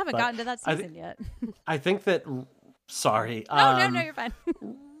 Yeah, I haven't gotten to that season yet. I think that. Sorry. No, you're fine.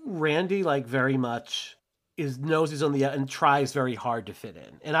 Randy, like, very much knows he's on the and tries very hard to fit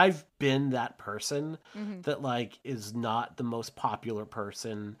in, and I've been that person that, like, is not the most popular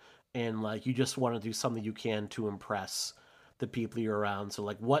person, and, like, you just want to do something you can to impress the people you're around. So,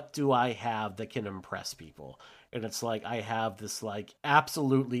 like, what do I have that can impress people? And it's like, I have this, like,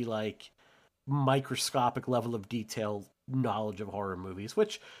 absolutely, like, microscopic level of detail knowledge of horror movies,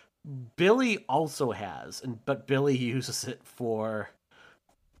 which Billy also has, but Billy uses it for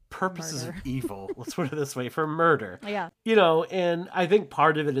purposes of evil. Let's put it this way, for murder. Yeah. You know, and I think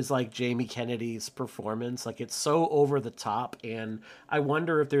part of it is, like, Jamie Kennedy's performance. Like, it's so over the top, and I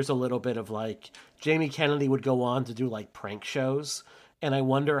wonder if there's a little bit of, like, Jamie Kennedy would go on to do, like, prank shows. And I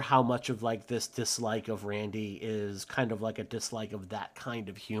wonder how much of, like, this dislike of Randy is kind of like a dislike of that kind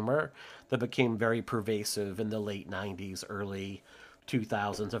of humor that became very pervasive in the late 90s, early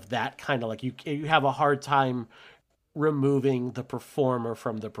 2000s, of that kind of, like, you have a hard time removing the performer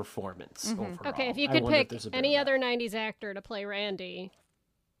from the performance overall. Okay, if you could pick any other 90s actor to play Randy,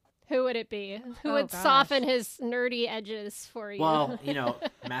 who would it be? Who would soften his nerdy edges for you? Well, you know,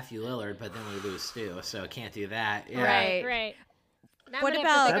 Matthew Lillard, but then we lose Stu, so can't do that. Yeah. Right. Now What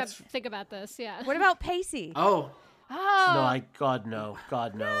about think about this? Yeah. What about Pacey? Oh. No, God no.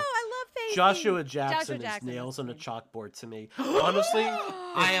 No, I love Pacey. Joshua Jackson is nails on a chalkboard to me. Honestly,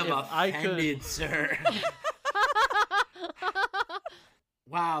 I am offended, sir.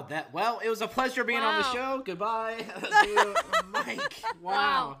 Wow, it was a pleasure being on the show. Goodbye, Mike.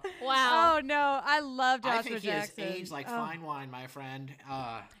 Wow. Oh no, I love Joshua Jackson. I think Jackson. he has aged like fine wine, my friend.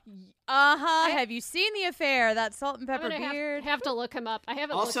 Have you seen The Affair? That salt and pepper beard. Have to look him up. I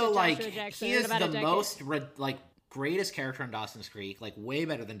haven't also, looked at like, Joshua Jackson he is in about the a decade. most like greatest character in Dawson's Creek, like way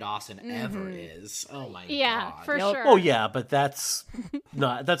better than Dawson ever is. Oh my god. Yeah, for sure. Oh yeah, but that's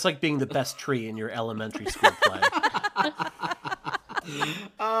that's like being the best tree in your elementary school play.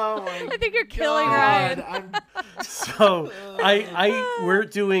 Oh my I think you're killing Ryan. So we're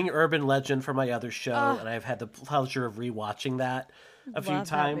doing Urban Legend for my other show, and I've had the pleasure of rewatching that a few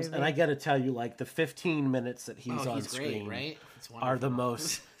times, and I gotta tell you, like the 15 minutes that he's on screen, right? are the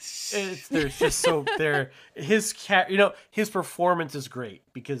most. There's just so there. His his performance is great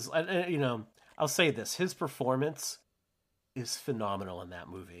because I'll say this: his performance is phenomenal in that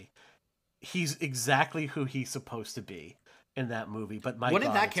movie. He's exactly who he's supposed to be in that movie. But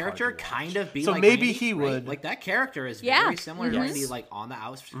wouldn't that character kind of be so like maybe Randy, he right? would like that character is very similar to Randy, like on the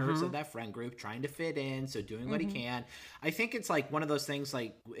outskirts of that friend group, trying to fit in, so doing what he can. I think it's like one of those things,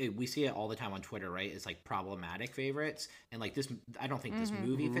 like we see it all the time on Twitter, right? It's like problematic favorites, and like this, I don't think this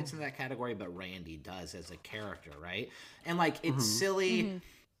movie fits in that category, but Randy does as a character, right? And like it's silly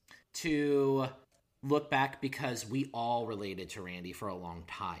to look back because we all related to Randy for a long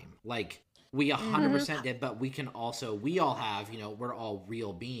time, like. We 100% did, but we all have, we're all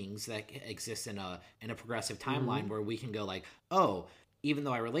real beings that exist in a progressive timeline where we can go like, oh, even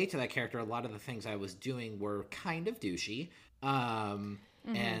though I relate to that character, a lot of the things I was doing were kind of douchey. And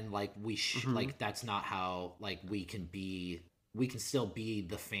like like that's not how like we can still be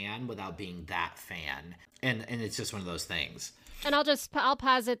the fan without being that fan. And it's just one of those things. And I'll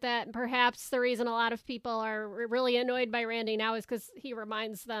posit that perhaps the reason a lot of people are really annoyed by Randy now is because he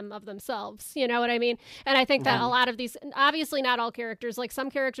reminds them of themselves. You know what I mean? And I think that a lot of these, obviously not all characters, like some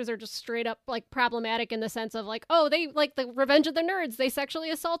characters are just straight up like problematic in the sense of like, oh, they like the Revenge of the Nerds, they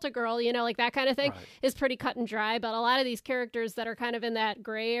sexually assault a girl, like that kind of thing is pretty cut and dry. But a lot of these characters that are kind of in that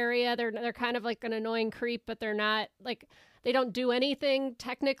gray area, they're kind of like an annoying creep, but they're not like. They don't do anything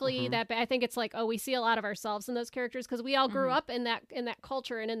technically that bad. I think it's like, oh, we see a lot of ourselves in those characters because we all grew up in that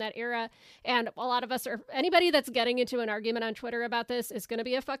culture and in that era. And a lot of us are, anybody that's getting into an argument on Twitter about this is going to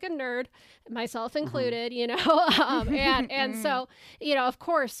be a fucking nerd, myself included, and so, of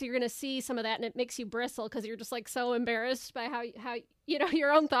course you're going to see some of that and it makes you bristle because you're just like so embarrassed by how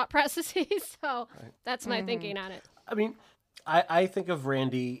your own thought processes. So that's my thinking on it. I mean, I think of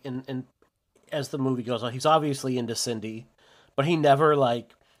Randy and as the movie goes on, he's obviously into Cindy, but he never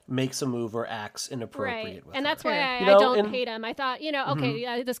like makes a move or acts inappropriate with and her. that's why I don't hate him. I thought,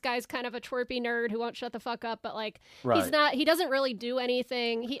 okay, this guy's kind of a twerpy nerd who won't shut the fuck up, but like he doesn't really do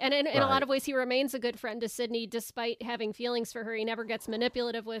anything. In a lot of ways he remains a good friend to Sydney despite having feelings for her. He never gets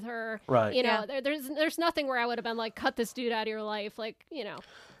manipulative with her. Right. There's nothing where I would have been like, cut this dude out of your life, like,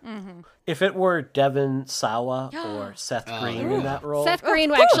 If it were Devon Sawa or Seth Green in that role, Seth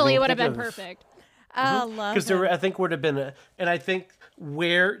Green actually would have been perfect. I love because I think would have been and I think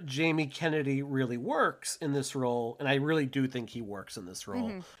where Jamie Kennedy really works in this role, and I really do think he works in this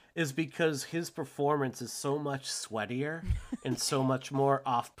role, is because his performance is so much sweatier and so much more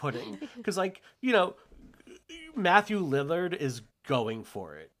off-putting. Because Matthew Lillard is going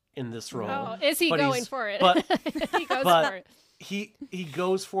for it in this role. Oh, is he going for it? But, he goes for it. He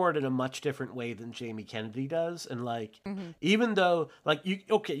goes for it in a much different way than Jamie Kennedy does, and like even though like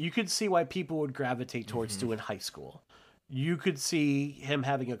you could see why people would gravitate towards Stu in high school. You could see him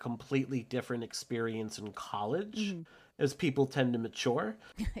having a completely different experience in college as people tend to mature.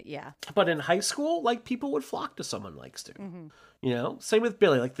 Yeah. But in high school, like people would flock to someone like Stu. Same with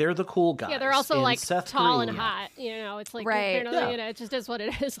Billy. Like they're the cool guys. Yeah, they're also and like Seth tall Green, and hot. It's like right. it just is what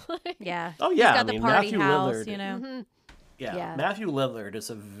it is. Yeah. Oh yeah. He's got the party Matthew house. Lillard, Yeah, Matthew Lillard is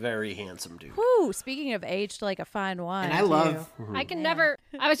a very handsome dude. Whoo, speaking of aged like a fine wine. And I love... I can never...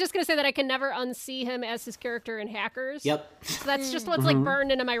 I was just going to say that I can never unsee him as his character in Hackers. Yep. So that's just what's like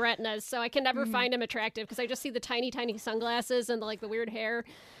burned into my retinas. So I can never find him attractive because I just see the tiny, tiny sunglasses and the weird hair.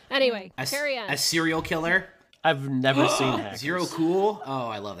 Anyway, carry on. A serial killer. I've never seen Hackers. Zero Cool. Oh,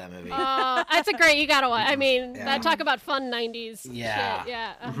 I love that movie. That's a great. You gotta watch. I mean, talk about fun '90s. Yeah. Shit.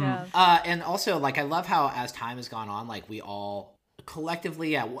 Yeah. And also, like, I love how as time has gone on, like we all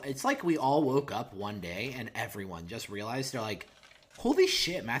collectively, it's like we all woke up one day and everyone just realized they're like, holy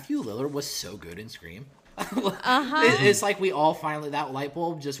shit, Matthew Lillard was so good in Scream. It's like we all finally, that light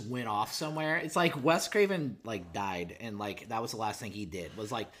bulb just went off somewhere. It's like Wes Craven like died and like that was the last thing he did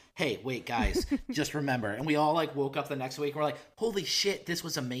was like, hey, wait guys, just remember. And we all like woke up the next week and we're like, holy shit, this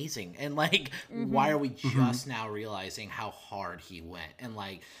was amazing. And like why are we just now realizing how hard he went? And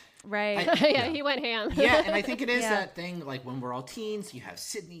like Right. Yeah, he went ham. Yeah, and I think it is that thing, like, when we're all teens, you have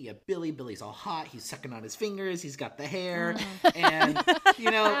Sydney, you have Billy. Billy's all hot. He's sucking on his fingers. He's got the hair. And,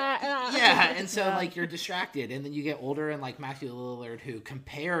 you know, and so, like, you're distracted. And then you get older, and, like, Matthew Lillard, who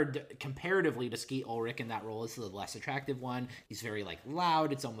comparatively to Skeet Ulrich in that role is the less attractive one. He's very, like,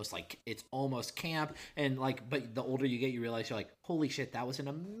 loud. It's almost camp. And, like, but the older you get, you realize you're like, holy shit, that was an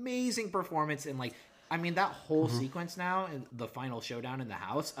amazing performance. And, like, I mean, that whole sequence now, the final showdown in the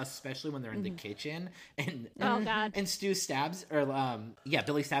house, especially when they're in the kitchen, and and Stu stabs, or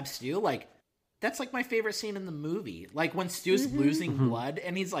Billy stabs Stu. Like, that's like my favorite scene in the movie. Like when Stu's losing blood,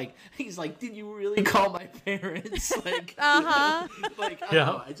 and he's like, "Did you really call my parents?" Like, like,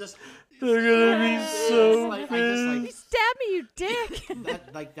 I just. They're gonna be so you stabbed me, you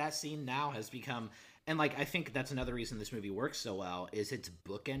dick. That scene now has become. And, like, I think that's another reason this movie works so well, is it's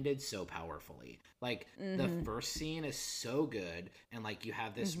bookended so powerfully. Like, the first scene is so good, and, like, you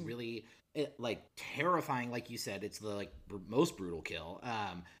have this really, terrifying, like you said, it's the, like, most brutal kill.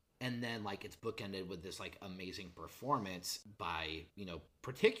 And then, like, it's bookended with this, like, amazing performance by, you know,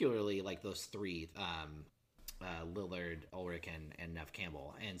 particularly, like, those three, Lillard, Ulrich, and Neve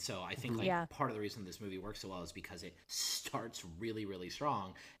Campbell. And so I think part of the reason this movie works so well is because it starts really, really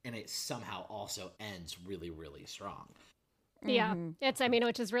strong, and it somehow also ends really, really strong. Yeah, it's, I mean,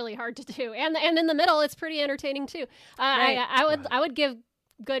 which is really hard to do. And in the middle, it's pretty entertaining too. I would give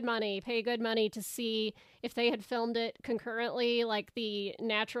pay good money to see if they had filmed it concurrently, like the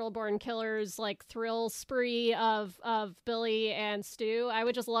Natural Born Killers, like thrill spree of Billy and Stu. I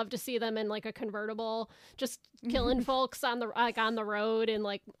would just love to see them in like a convertible, just killing folks on the road in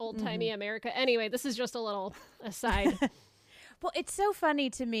like old timey America. Anyway, this is just a little aside. Well, it's so funny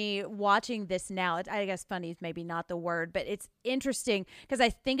to me watching this now. I guess funny is maybe not the word, but it's interesting because I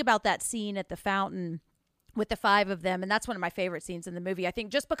think about that scene at the fountain with the five of them, and that's one of my favorite scenes in the movie. I think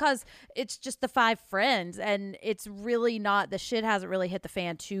just because it's just the five friends, and it's really not, the shit hasn't really hit the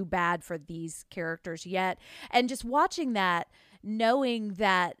fan too bad for these characters yet. And just watching that, knowing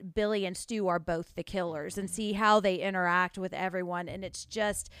that Billy and Stu are both the killers, and see how they interact with everyone, and it's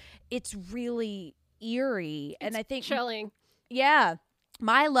really eerie. And I think chilling. Yeah.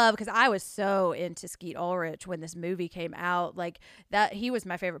 My love, because I was so into Skeet Ulrich when this movie came out, like that, he was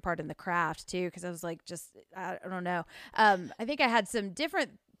my favorite part in The Craft too, because I was like, I don't know. I think I had some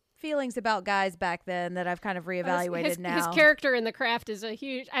different feelings about guys back then that I've kind of reevaluated now. His character in The Craft is a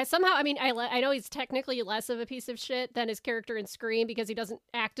huge. I know he's technically less of a piece of shit than his character in Scream because he doesn't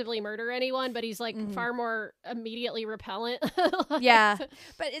actively murder anyone, but he's like far more immediately repellent. Yeah,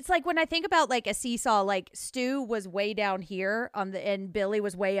 but it's like when I think about like a seesaw, like Stu was way down here and Billy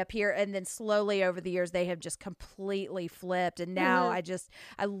was way up here, and then slowly over the years they have just completely flipped, and now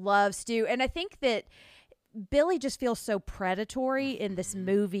I love Stu, and I think that Billy just feels so predatory in this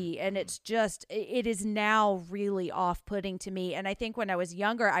movie, and it is now really off-putting to me. And I think when I was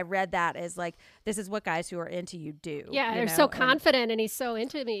younger, I read that as like, this is what guys who are into you do. Yeah, they're so confident, and he's so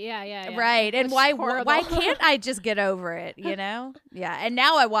into me. Yeah. Right, and why can't I just get over it, you know? Yeah, and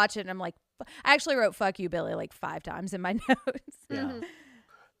now I watch it, and I'm like, I actually wrote "fuck you, Billy" like 5 times in my notes. Yeah,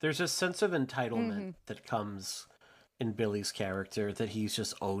 there's a sense of entitlement that comes in Billy's character, that he's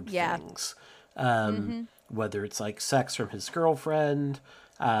just owed things. Whether it's like sex from his girlfriend,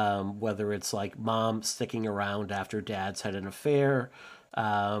 whether it's like mom sticking around after dad's had an affair,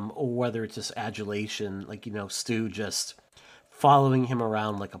 or whether it's just adulation, like, you know, Stu just following him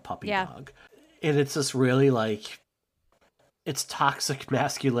around like a puppy dog. And it's just really like, it's toxic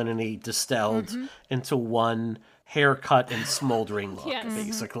masculinity distilled into one haircut and smoldering look,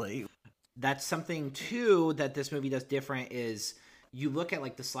 basically. That's something too that this movie does different, is you look at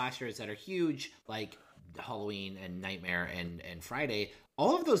like the slashers that are huge, like Halloween and Nightmare and Friday.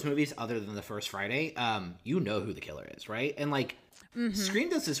 All of those movies, other than the first Friday, you know who the killer is, right? And like Scream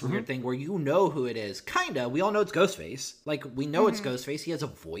does this weird thing where you know who it is. Kinda. We all know it's Ghostface. Like, we know it's Ghostface. He has a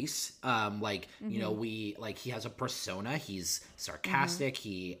voice. You know, he has a persona. He's sarcastic.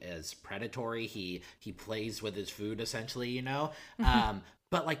 He is predatory. He plays with his food, essentially, you know?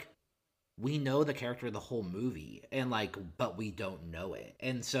 But like, we know the character the whole movie, and like, but we don't know it.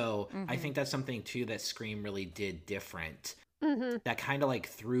 And so I think that's something too that Scream really did different. That kind of like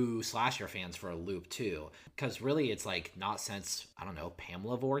threw slasher fans for a loop too, because really it's like not since, I don't know,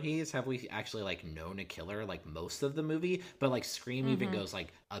 Pamela Voorhees have we actually like known a killer like most of the movie. But like Scream even goes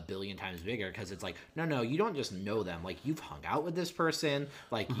like a billion times bigger, because it's like, no, you don't just know them, like you've hung out with this person,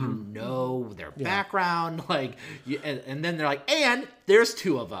 like you know their background, like and then they're like, and there's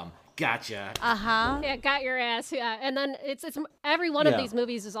 2 of them. Gotcha. Yeah, got your ass. Yeah, and then it's every one of these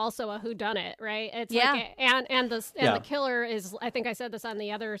movies is also a whodunit, right? It's like, and the killer is. I think I said this on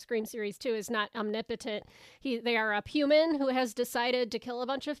the other Scream series too. Is not omnipotent. They are a human who has decided to kill a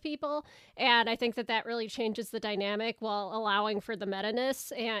bunch of people, and I think that really changes the dynamic while allowing for the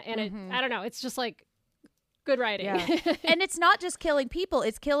meta-ness. And it, I don't know. It's just like. Good writing. Yeah. And it's not just killing people,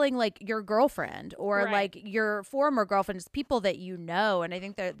 it's killing like your girlfriend or like your former girlfriend. It's people that you know. And I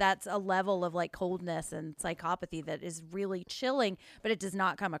think that's a level of like coldness and psychopathy that is really chilling, but it does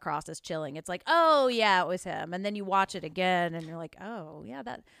not come across as chilling. It's like, oh yeah, it was him. And then you watch it again and you're like, oh yeah,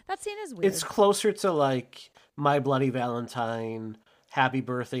 that scene is weird. It's closer to like My Bloody Valentine, Happy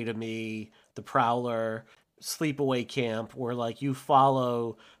Birthday to Me, The Prowler, Sleepaway Camp, where like you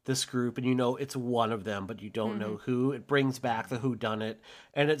follow this group and you know it's one of them, but you don't know who. It brings back the whodunit,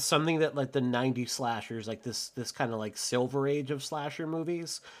 and it's something that like the 90s slashers, like this kind of like silver age of slasher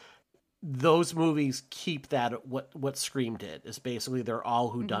movies, those movies keep that. What Scream did is basically they're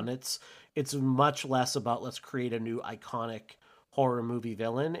all whodunits. It's much less about let's create a new iconic horror movie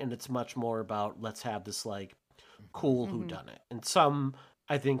villain, and it's much more about let's have this like cool whodunit. And some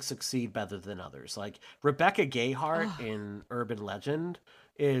I think succeed better than others. Like Rebecca Gayheart in Urban Legend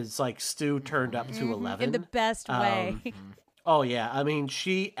is like Stu turned up to 11 in the best way. Oh yeah, I mean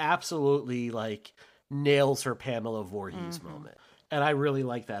she absolutely like nails her Pamela Voorhees moment, and I really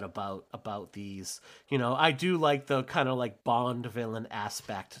like that about these. You know, I do like the kind of like Bond villain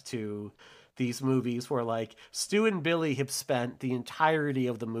aspect to these movies where like Stu and Billy have spent the entirety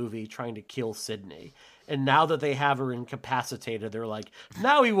of the movie trying to kill Sydney. And now that they have her incapacitated, they're like,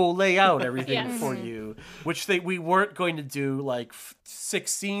 now we will lay out everything for you, which we weren't going to do like 6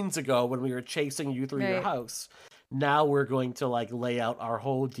 scenes ago when we were chasing you through your house. Now we're going to like lay out our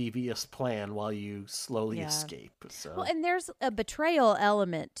whole devious plan while you slowly escape. So. Well, and there's a betrayal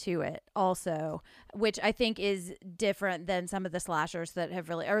element to it also, which I think is different than some of the slashers that have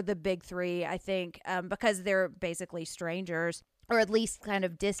really, or the big three, I think, because they're basically strangers. Or at least kind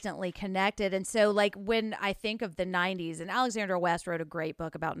of distantly connected. And so, like, when I think of the 90s, and Alexandra West wrote a great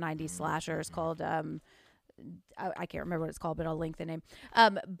book about 90s slashers called, I can't remember what it's called, but I'll link the name.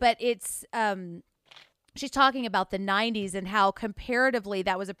 But it's, she's talking about the 90s and how comparatively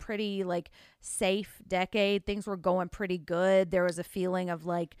that was a pretty, like, safe decade. Things were going pretty good. There was a feeling of,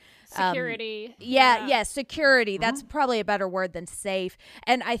 like... security. Security. That's probably a better word than safe.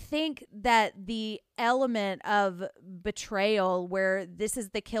 And I think that the element of betrayal, where this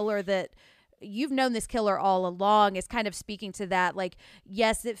is the killer that... You've known this killer all along, is kind of speaking to that. Like,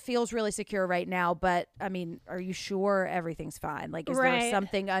 yes, it feels really secure right now, but I mean, are you sure everything's fine? Like, is there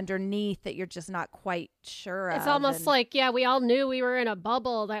something underneath that you're just not quite sure of? It's almost like, we all knew we were in a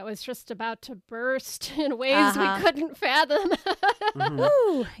bubble that was just about to burst in ways we couldn't fathom.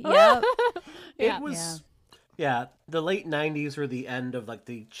 Ooh, yeah. It was... Yeah, the late 90s were the end of like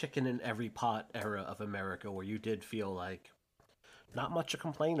the chicken in every pot era of America, where you did feel like not much to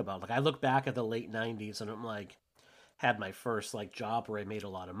complain about. Like I look back at the late 90s and I'm like, had my first like job where I made a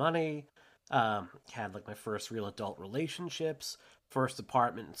lot of money, had like my first real adult relationships, first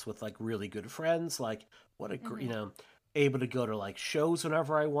apartments with like really good friends, like what a you know, able to go to like shows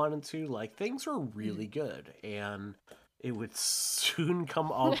whenever I wanted to. Like things were really good, and it would soon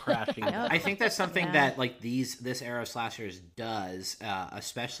come all crashing down. I think that's something that like this era of slashers does,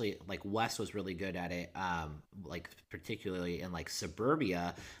 especially like Wes was really good at it, like particularly in like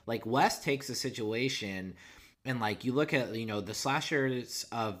Suburbia. Like Wes takes a situation and like you look at, you know, the slashers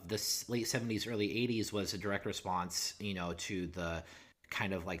of the late 70s, early 80s was a direct response, you know, to the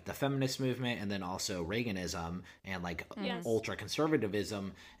kind of like the feminist movement and then also Reaganism and like ultra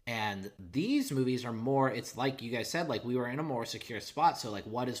conservatism. And these movies are more, it's like you guys said, like we were in a more secure spot. So like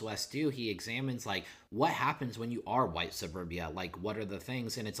what does Wes do? He examines like what happens when you are white suburbia, like what are the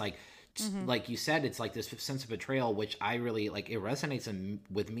things? And it's like, like you said, it's like this sense of betrayal, which I really like, it resonates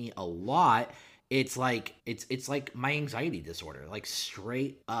with me a lot. It's like, it's like my anxiety disorder, like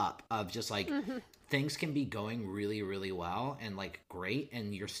straight up of just like, things can be going really, really well and like great,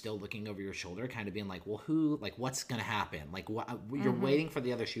 and you're still looking over your shoulder, kind of being like, well, who, like, what's gonna happen? Like, you're waiting for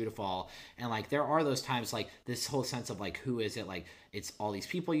the other shoe to fall, and like there are those times, like this whole sense of like, who is it? Like, it's all these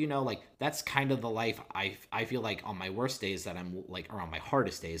people, you know, like that's kind of the life I feel like on my worst days that I'm like, or on my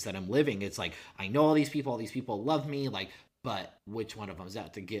hardest days that I'm living. It's like I know all these people love me, like. But which one of them's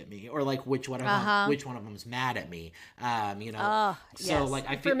out to get me, or like which one of them's mad at me, you know? So like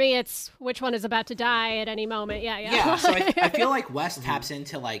I feel, for me, it's which one is about to die at any moment. Yeah. So I feel like Wes taps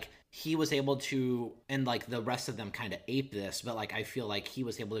into like he was able to, and like the rest of them kind of ape this, but like I feel like he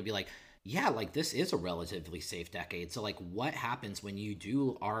was able to be like, yeah, like this is a relatively safe decade. So like what happens when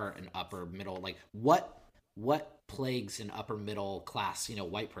you are an upper middle, like what plagues an upper middle class,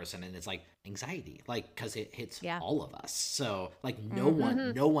 white person? And it's like anxiety, like, cause it hits all of us. So like no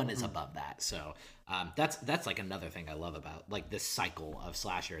one is above that. So that's like another thing I love about like this cycle of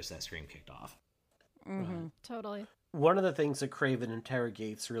slashers that Scream kicked off. Totally. One of the things that Craven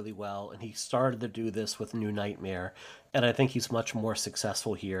interrogates really well, and he started to do this with New Nightmare, and I think he's much more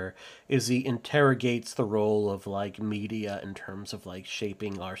successful here, is he interrogates the role of like media in terms of like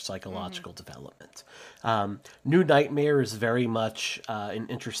shaping our psychological development. New Nightmare is very much an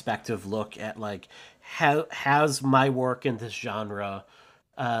introspective look at like has my work in this genre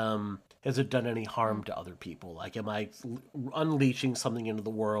has it done any harm to other people? Like, am I unleashing something into the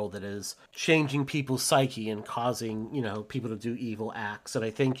world that is changing people's psyche and causing, people to do evil acts? And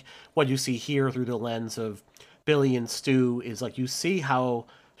I think what you see here through the lens of Billy and Stu is like, you see how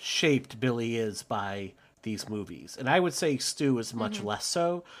shaped Billy is by these movies. And I would say Stu is much less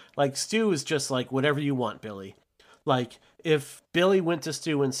so. Like, Stu is just like, whatever you want, Billy. Like, if Billy went to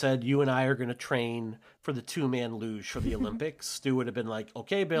Stu and said, you and I are going to train for the 2-man luge for the Olympics, Stu would have been like,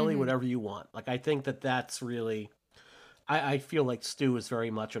 okay, Billy, whatever you want. Like, I think that's really, I feel like Stu is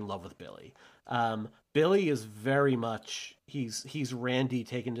very much in love with Billy. Billy is very much, he's Randy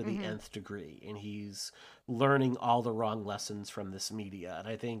taken to the nth degree, and he's learning all the wrong lessons from this media. And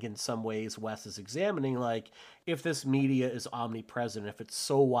I think in some ways Wes is examining, like, if this media is omnipresent, if it's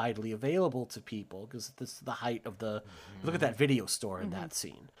so widely available to people, because this is the height of the, look at that video store in that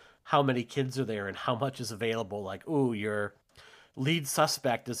scene. How many kids are there and how much is available? Like, ooh, your lead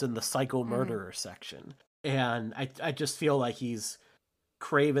suspect is in the psycho murderer section. And I just feel like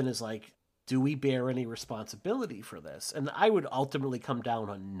Craven is like, do we bear any responsibility for this? And I would ultimately come down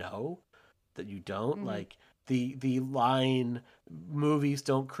on no, that you don't. Like, the line, movies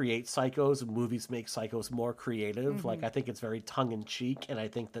don't create psychos, movies make psychos more creative. Like, I think it's very tongue-in-cheek, and I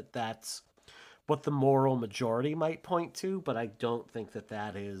think that's what the moral majority might point to, but I don't think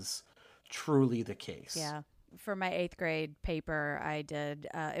that is truly the case. Yeah. For my 8th grade paper, I did,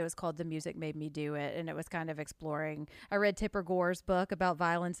 it was called The Music Made Me Do It, and it was kind of exploring, I read Tipper Gore's book about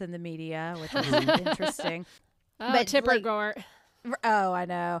violence in the media, which was interesting. But Tipper Gore. Oh, I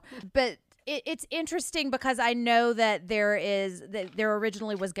know. But it's interesting because I know that there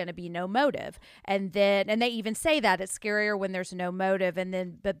originally was going to be no motive, and they even say that it's scarier when there's no motive,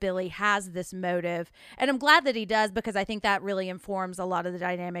 but Billy has this motive, and I'm glad that he does, because I think that really informs a lot of the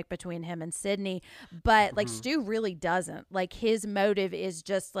dynamic between him and Sidney. But like Stu really doesn't. Like, his motive is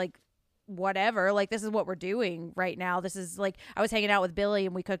just like, whatever, like, this is what we're doing right now. This is like, I was hanging out with Billy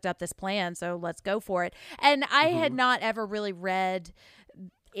and we cooked up this plan, so let's go for it. And I had not ever really read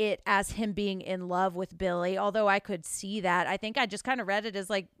it as him being in love with Billy, although I could see that. I think I just kind of read it as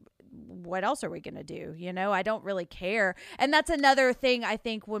like, what else are we going to do? I don't really care. And that's another thing, I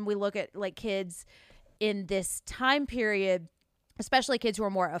think, when we look at like kids in this time period, especially kids who are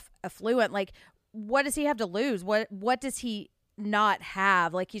more affluent, like, what does he have to lose? What does he not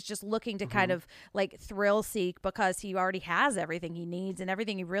have? Like, he's just looking to kind of like thrill seek because he already has everything he needs and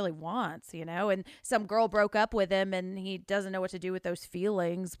everything he really wants, and some girl broke up with him and he doesn't know what to do with those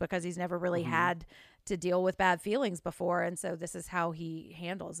feelings because he's never really had to deal with bad feelings before, and so this is how he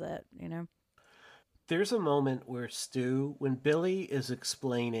handles it. There's a moment where Stu, when Billy is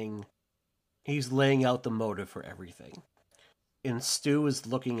explaining, he's laying out the motive for everything, and Stu is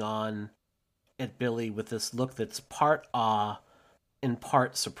looking on at Billy with this look that's part awe and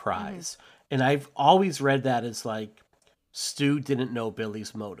part surprise. And I've always read that as like, Stu didn't know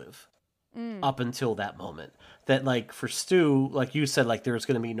Billy's motive up until that moment. That like, for Stu, like you said, like, there's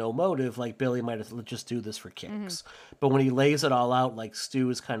going to be no motive, like Billy might have just do this for kicks. But when he lays it all out, like, Stu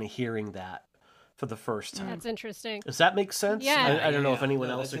is kind of hearing that for the first time. That's interesting. Does that make sense? Yeah. I don't know if anyone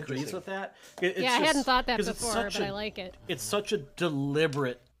else agrees with that. I hadn't thought that before, but I like it. It's such a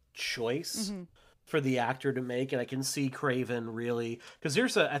deliberate choice for the actor to make, and I can see Craven really,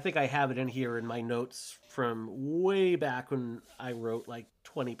 because I think I have it in here in my notes from way back when I wrote like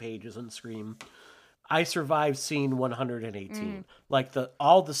 20 pages on Scream. I survived scene 118. Like,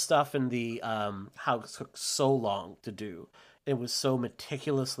 all the stuff in the how it took so long to do. It was so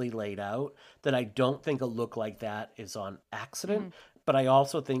meticulously laid out that I don't think a look like that is on accident. But I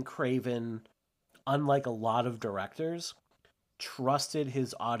also think Craven, unlike a lot of directors, trusted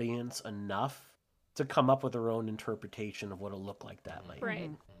his audience enough to come up with their own interpretation of what it'll look like that way.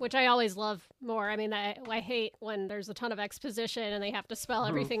 Right. Which I always love more. I mean, I hate when there's a ton of exposition and they have to spell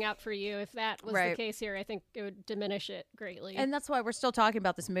everything out for you. If that was the case here, I think it would diminish it greatly. And that's why we're still talking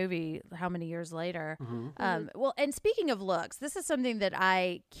about this movie how many years later. Well, and speaking of looks, this is something that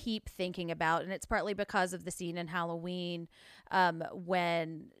I keep thinking about, and it's partly because of the scene in Halloween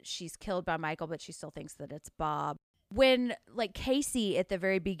when she's killed by Michael, but she still thinks that it's Bob. When, like, Casey at the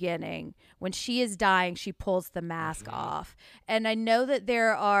very beginning, when she is dying, she pulls the mask off. And I know that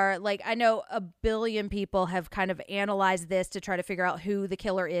there are, like, I know a billion people have kind of analyzed this to try to figure out who the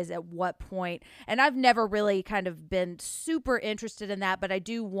killer is at what point. And I've never really kind of been super interested in that, but I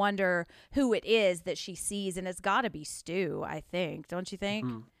do wonder who it is that she sees. And it's got to be Stu, I think. Don't you think?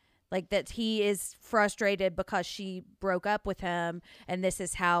 Like, that he is frustrated because she broke up with him, and this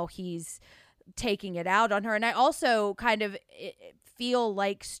is how he's taking it out on her. And I also kind of feel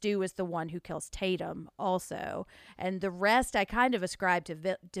like Stu is the one who kills Tatum also, and the rest I kind of ascribe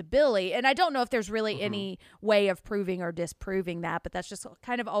to Billy. And I don't know if there's really any way of proving or disproving that, but that's just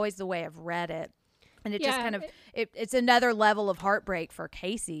kind of always the way I've read it. And it just kind of it's another level of heartbreak for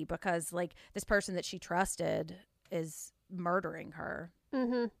Casey, because, like, this person that she trusted is murdering her.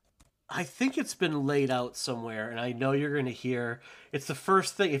 I think it's been laid out somewhere, and I know you're going to hear, it's the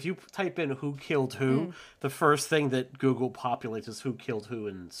first thing, if you type in who killed who, the first thing that Google populates is who killed who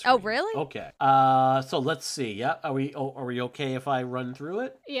in Scream. Oh, really? Okay. So let's see. Yeah. Are we okay if I run through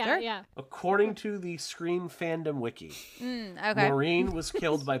it? Yeah, Sure. yeah. According to the Scream fandom wiki, Okay. Maureen was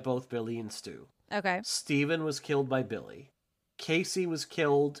killed by both Billy and Stu. Okay. Steven was killed by Billy. Casey was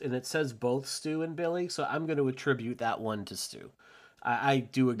killed, and it says both Stu and Billy, so I'm going to attribute that one to Stu. I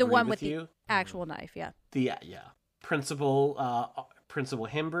do agree The one with you. the actual knife, yeah. Principal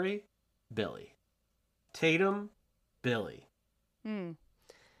Hembry, Billy. Tatum, Billy.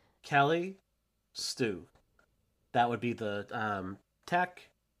 Kelly, Stu. That would be the tech.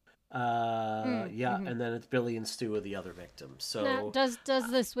 And then it's Billy and Stu are the other victims. So now, does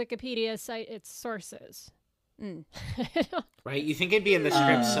this Wikipedia cite its sources? Right, you think it'd be in the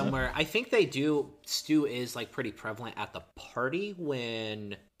script somewhere. I think they do. Stu is, like, pretty prevalent at the party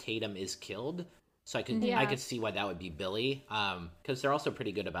when Tatum is killed, so I could see why that would be Billy. Because they're also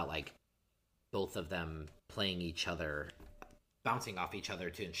pretty good about, like, both of them playing each other, bouncing off each other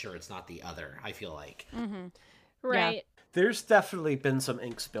to ensure it's not the other. I feel like, right. Yeah. There's definitely been some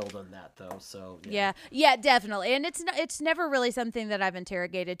ink spilled on that, though. So yeah, definitely. And it's never really something that I've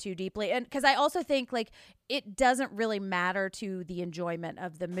interrogated too deeply, and because I also think, like, it doesn't really matter to the enjoyment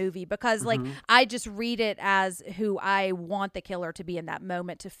of the movie, because like I just read it as who I want the killer to be in that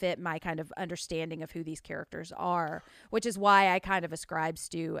moment to fit my kind of understanding of who these characters are, which is why I kind of ascribe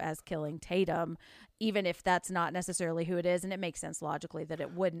Stu as killing Tatum, even if that's not necessarily who it is, and it makes sense logically that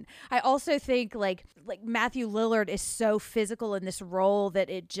it wouldn't. I also think like Matthew Lillard is so physical in this role that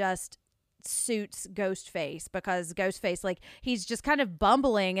it just suits Ghostface, because Ghostface, like, he's just kind of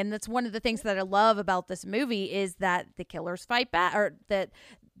bumbling, and that's one of the things that I love about this movie is that the killers fight back, or that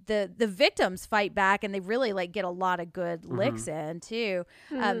the victims fight back, and they really, like, get a lot of good licks in too.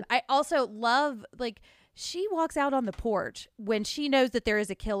 I also love, like, she walks out on the porch when she knows that there is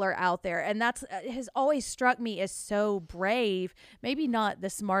a killer out there. And that's has always struck me as so brave. Maybe not the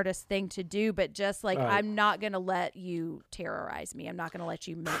smartest thing to do, but just like, I'm not going to let you terrorize me. I'm not going to let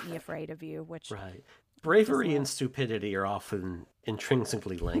you make me afraid of you, which... Right. Bravery and stupidity are often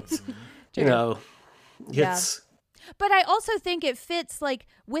intrinsically linked. You know, it's... But I also think it fits, like,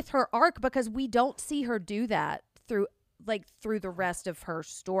 with her arc, because we don't see her do that through the rest of her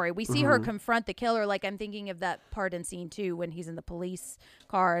story. We see her confront the killer. Like, I'm thinking of that part in scene 2 when he's in the police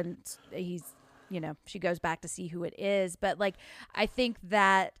car and he's, you know, she goes back to see who it is. But, like, I think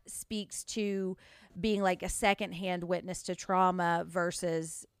that speaks to being, like, a secondhand witness to trauma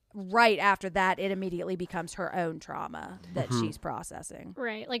versus right after that, it immediately becomes her own trauma that she's processing.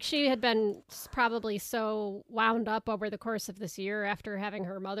 Right. Like, she had been probably so wound up over the course of this year after having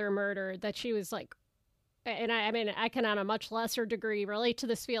her mother murdered that she was like, and I mean, I can on a much lesser degree relate to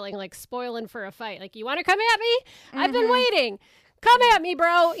this feeling, like spoiling for a fight. Like, you want to come at me? I've been waiting. Come at me,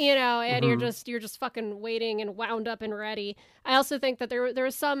 bro. You know, and you're just fucking waiting and wound up and ready. I also think that there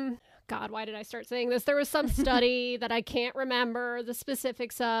was some, God, why did I start saying this? There was some study that I can't remember the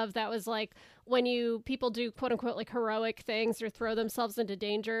specifics of that was like, when people do quote unquote like heroic things or throw themselves into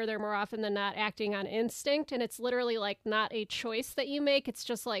danger, they're more often than not acting on instinct. And it's literally like not a choice that you make. It's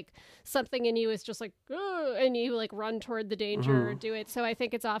just like something in you is just like, ugh, and you like run toward the danger or do it. So I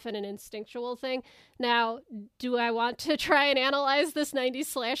think it's often an instinctual thing. Now, do I want to try and analyze this 90s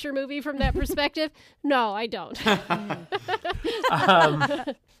slasher movie from that perspective? No, I don't.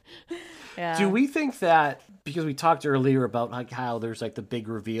 Yeah. Do we think that, because we talked earlier about like how there's like the big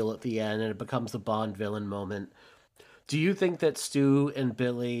reveal at the end and it becomes the Bond villain moment, do you think that Stu and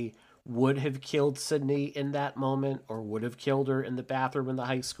Billy would have killed Sydney in that moment, or would have killed her in the bathroom in the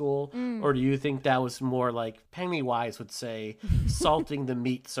high school? Or do you think that was more like Pennywise would say, salting the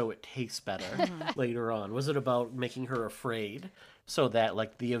meat so it tastes better later on? Was it about making her afraid so that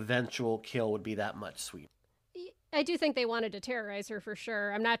like the eventual kill would be that much sweeter? I do think they wanted to terrorize her for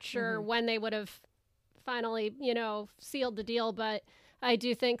sure. I'm not sure when they would have finally, sealed the deal, but I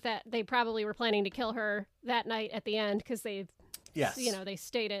do think that they probably were planning to kill her that night at the end because they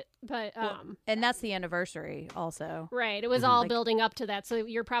state it. But and that's the anniversary also. Right. It was all building up to that. So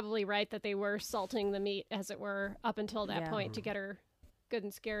you're probably right that they were salting the meat, as it were, up until that point to get her good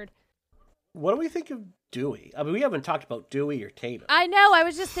and scared. What do we think of Dewey? I mean, we haven't talked about Dewey or Tatum. I know. I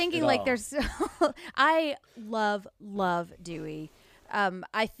was just thinking, like, there's. I love Dewey.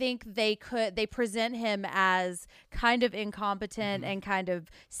 I think they present him as kind of incompetent and kind of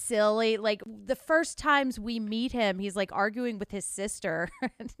silly. Like the first times we meet him, he's like arguing with his sister,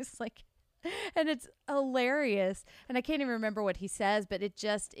 and it's like. And it's hilarious. And I can't even remember what he says, but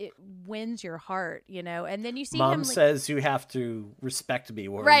it wins your heart, And then you see Mom him. says you have to respect me.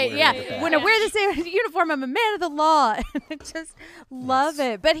 Right, yeah. When I wear the same uniform, I'm a man of the law. I just love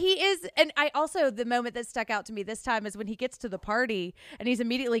it. But he is, and I also, the moment that stuck out to me this time is when he gets to the party and he's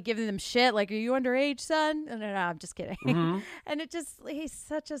immediately giving them shit, like, are you underage, son? No, I'm just kidding. And he's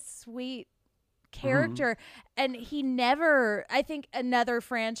such a sweet character, and he never, I think another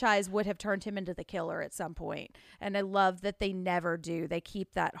franchise would have turned him into the killer at some point, and I love that they never do. They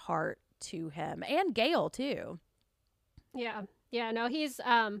keep that heart to him, and Gale too. No, he's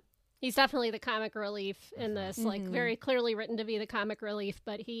definitely the comic relief in this, like very clearly written to be the comic relief,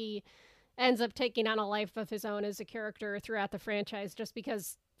 but he ends up taking on a life of his own as a character throughout the franchise just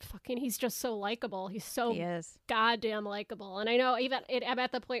because he's just so likable. He is goddamn likable. And I know I'm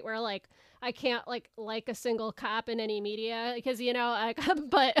at the point where like I can't like a single cop in any media because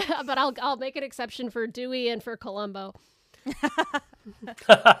but I'll make an exception for Dewey and for Columbo. And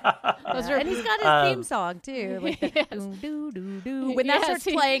he's got his theme song too, like the doo doo doo. When that starts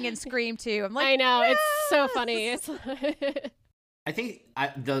playing in Scream 2, I'm like, I know, yes! It's so funny. It's I think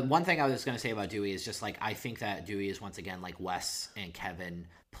the one thing I was going to say about Dewey is just like I think that Dewey is once again like Wes and Kevin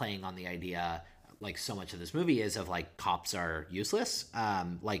playing on the idea, like so much of this movie is of like cops are useless,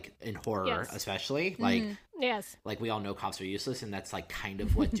 like in horror especially, like like we all know cops are useless, and that's like kind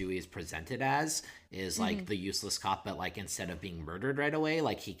of what Dewey is presented as, is like the useless cop, but like instead of being murdered right away,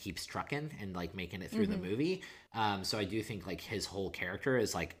 like he keeps trucking and like making it through the movie. So I do think like his whole character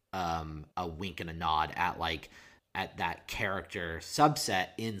is like a wink and a nod at that character subset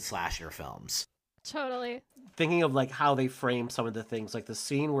in slasher films. Totally. Thinking of like how they frame some of the things, like the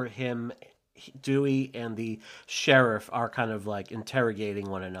scene where Dewey and the sheriff are kind of like interrogating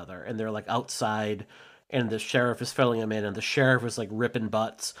one another, and they're like outside, and the sheriff is filling them in, and the sheriff is like ripping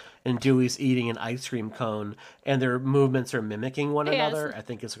butts, and Dewey's eating an ice cream cone, and their movements are mimicking one another. I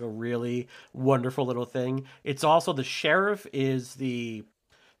think it's like a really wonderful little thing. It's also the sheriff is the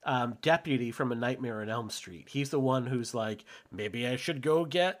deputy from A Nightmare on Elm Street. He's the one who's like, maybe I should go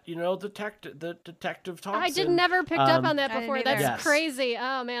get, the detective Thompson. I never picked up on that before. That's crazy.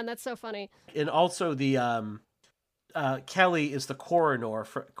 Oh man, that's so funny. And also the Kelly is the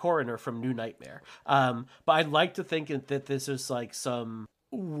coroner from New Nightmare. But I'd like to think that this is like some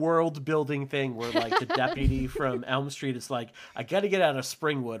world building thing where like the deputy from Elm Street is like, I gotta get out of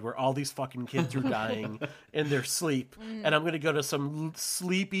Springwood where all these fucking kids are dying in their sleep, and I'm gonna go to some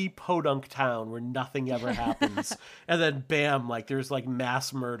sleepy podunk town where nothing ever happens, and then bam, like there's like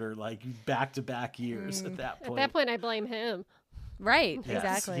mass murder like back to back years at that point. At that point I blame him. Right,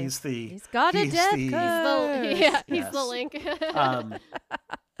 yes, exactly. He's got a death curse. He's the link.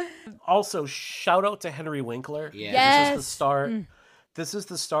 Also, shout out to Henry Winkler. Yes. This is the start. This is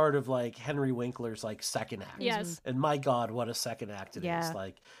the start of like Henry Winkler's like second act. Yes. And my God, what a second act it is.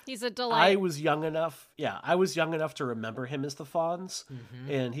 Like, he's a delight. I was young enough to remember him as the Fonz,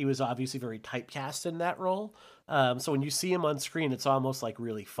 and he was obviously very typecast in that role. So when you see him on screen, it's almost like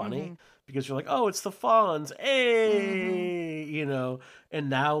really funny because you're like, oh, it's the Fonz, hey, And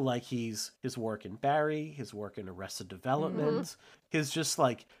now like his work in Barry, his work in Arrested Development, his just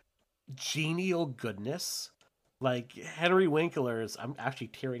like genial goodness. Like Henry Winkler is, I'm actually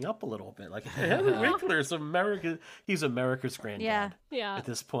tearing up a little bit. Like Henry Winkler is he's America's granddad. Yeah. At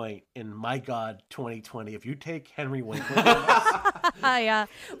this point, in my God, 2020, if you take Henry Winkler, yeah.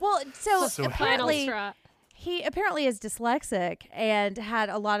 Well, so apparently straw. he apparently is dyslexic and had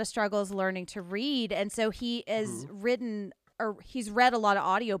a lot of struggles learning to read, and so he is he's read a lot of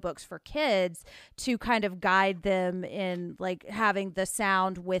audiobooks for kids to kind of guide them in like having the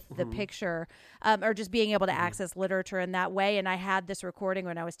sound with the picture, or just being able to access literature in that way. And I had this recording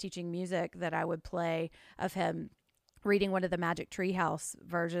when I was teaching music that I would play of him reading one of the Magic Treehouse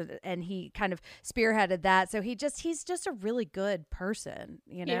versions, and he kind of spearheaded that. So he's just a really good person,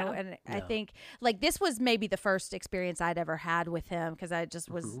 you know? Yeah. And I think like this was maybe the first experience I'd ever had with him, because I just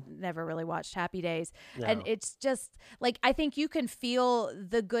was never really watched Happy Days. No. And it's just like, I think you can feel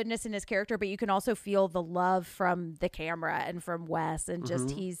the goodness in his character, but you can also feel the love from the camera and from Wes, and just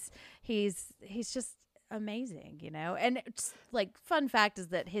he's just amazing, you know. And it's like, fun fact is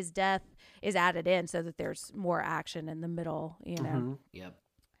that his death is added in so that there's more action in the middle, you know. Yep.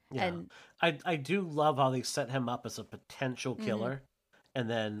 Yeah. And I do love how they set him up as a potential killer, and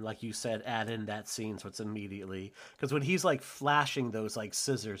then, like you said, add in that scene so it's immediately, because when he's like flashing those like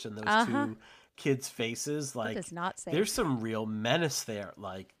scissors in those two kids' faces, like that is not safe. There's some real menace there.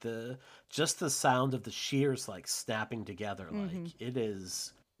 Like the sound of the shears like snapping together, like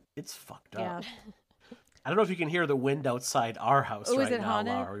it's fucked up. I don't know if you can hear the wind outside our house right now,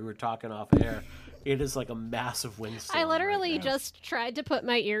 Laura. We were talking off air. It is like a massive windstorm. I literally just tried to put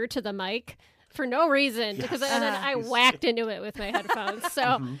my ear to the mic for no reason, because and then I whacked into it with my headphones.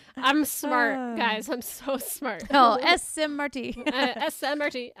 So I'm smart, guys. I'm so smart. Oh, SMRT.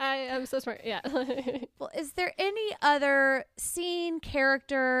 SMRT. I am so smart. Yeah. Well, is there any other scene,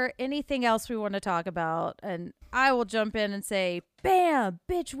 character, anything else we want to talk about? And I will jump in and say, bam,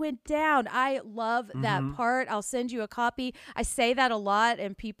 bitch went down. I love that part. I'll send you a copy. I say that a lot,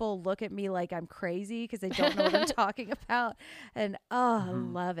 and people look at me like I'm crazy because they don't know what I'm talking about. And I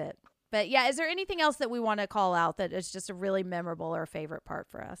love it. But yeah, is there anything else that we want to call out that is just a really memorable or favorite part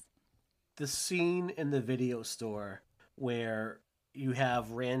for us? The scene in the video store where you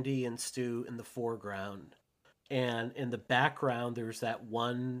have Randy and Stu in the foreground, and in the background there's that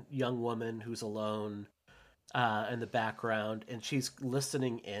one young woman who's alone in the background, and she's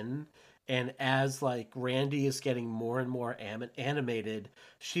listening in. And as like Randy is getting more and more animated,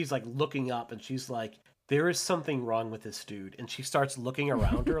 she's like looking up, and she's like, there is something wrong with this dude. And she starts looking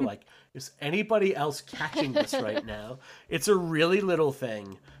around her like, is anybody else catching this right now? It's a really little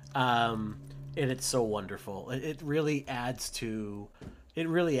thing. And it's so wonderful. It really adds to it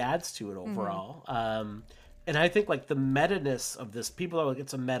overall. And I think like the meta-ness of this, people are like,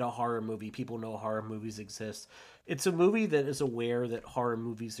 it's a meta horror movie. People know horror movies exist. It's a movie that is aware that horror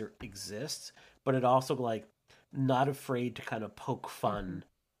movies exist, but it also like not afraid to kind of poke fun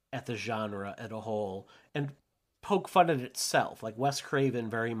at the genre as a whole, and poke fun at itself. Like Wes Craven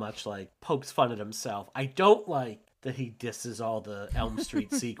very much like pokes fun at himself. I don't like that he disses all the Elm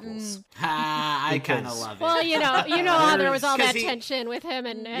Street sequels. I kind of love it. Well, you know how there was all that tension with him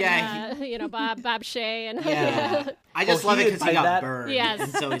and Bob Shea and I just love it because he got burned. Yes,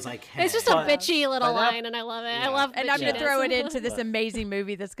 and so he's like, hey. It's just a bitchy little line, and I love it. Yeah. I love, and I'm gonna throw it into this amazing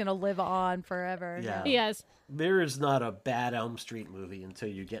movie that's gonna live on forever. Yeah. Yes. There is not a bad Elm Street movie until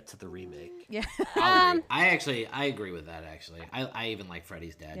you get to the remake. Yeah. I agree with that. Actually, I even like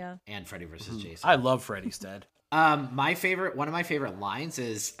Freddy's Dead and Freddy vs. Jason. I love Freddy's Dead. One of my favorite lines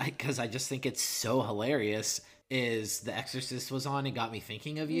is, because I just think it's so hilarious, is The Exorcist was on and got me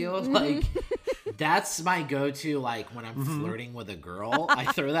thinking of you. Like, that's my go-to, like, when I'm flirting with a girl, I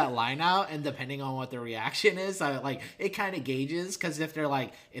throw that line out, and depending on what the reaction is, it kind of gauges, because if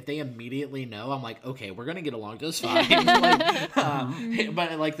they immediately know, I'm like, okay, we're gonna get along just fine.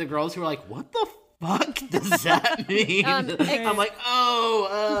 But like the girls who are like, what the fuck does that mean? I'm like,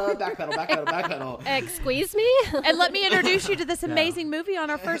 backpedal. Squeeze me? And let me introduce you to this amazing movie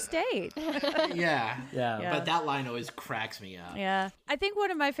on our first date. Yeah. But that line always cracks me up. Yeah. I think one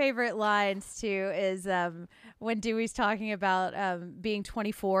of my favorite lines, too, is when Dewey's talking about being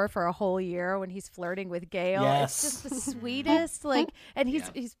 24 for a whole year when he's flirting with Gail. Yes. It's just the sweetest. And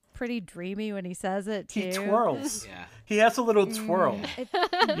he's pretty dreamy when he says it, too. He twirls. Yeah. He has a little twirl.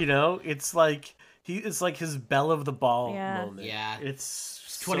 It's like... It's like his belle of the ball moment. Yeah.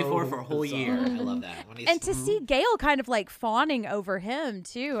 It's 24 for a whole year. I love that. And to see Gail kind of like fawning over him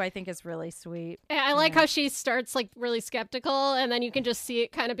too, I think is really sweet. I like how she starts like really skeptical, and then you can just see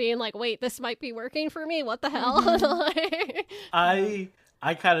it kind of being like, wait, this might be working for me. What the hell?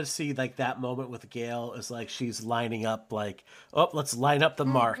 I kind of see like that moment with Gail is like she's lining up like, oh, let's line up the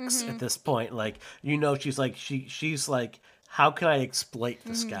marks at this point. Like, you know, she's like she's like, how can I exploit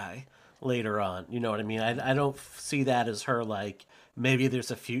this guy later on? You know what I mean? I don't see that as her like, maybe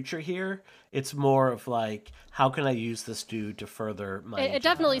there's a future here. It's more of like, how can I use this dude to further my It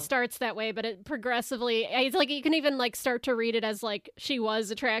definitely starts that way, but it progressively, it's like you can even like start to read it as like she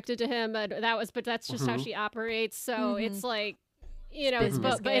was attracted to him, but that's just how she operates. So it's like, you know, it's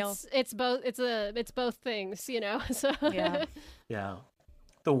both things, you know. So yeah,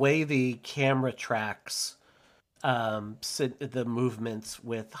 the way the camera tracks the movements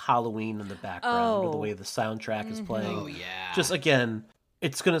with Halloween in the background, or the way the soundtrack is playing. Oh yeah. Just again,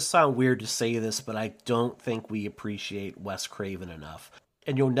 it's going to sound weird to say this, but I don't think we appreciate Wes Craven enough.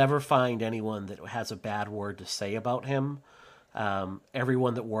 And you'll never find anyone that has a bad word to say about him.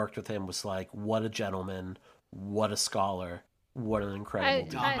 Everyone that worked with him was like, what a gentleman, what a scholar, what an incredible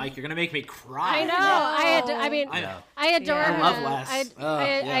dude. Mike, you're going to make me cry. I know. I adore him. I love Wes.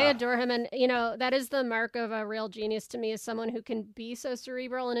 I adore him. And, you know, that is the mark of a real genius to me, is someone who can be so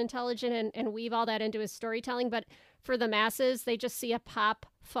cerebral and intelligent and weave all that into his storytelling. But for the masses, they just see a pop,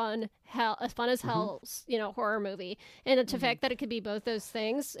 fun as hell, you know, horror movie. And the fact that it could be both those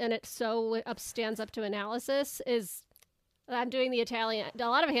things and it so stands up to analysis is... I'm doing the Italian, a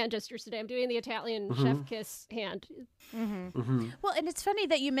lot of hand gestures today. I'm doing the Italian chef kiss hand. Well, and it's funny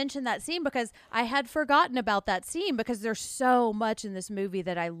that you mentioned that scene, because I had forgotten about that scene, because there's so much in this movie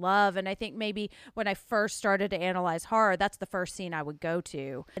that I love. And I think maybe when I first started to analyze horror, that's the first scene I would go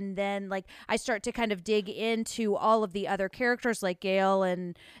to. And then like I start to kind of dig into all of the other characters like Gail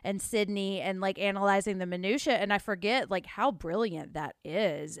and Sydney, and like analyzing the minutia, and I forget like how brilliant that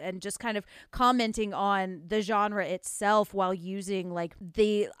is, and just kind of commenting on the genre itself while using like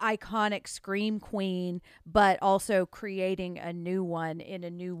the iconic Scream Queen, but also creating a new one in a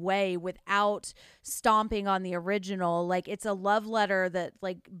new way without stomping on the original. Like, it's a love letter that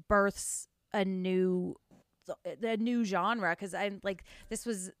like births a new genre, because I'm like, this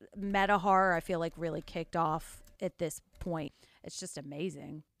was meta horror, I feel like, really kicked off at this point. It's just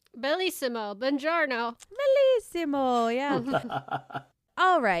amazing. Bellissimo. Buongiorno. Bellissimo. Yeah.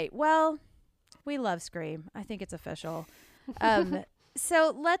 All right. Well, we love Scream. I think it's official.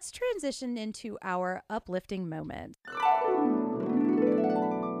 So let's transition into our uplifting moment.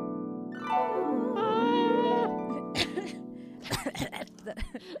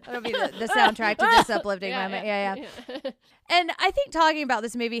 That'll be the soundtrack to this uplifting moment. Yeah. And I think talking about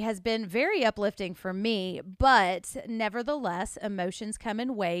this movie has been very uplifting for me, but nevertheless, emotions come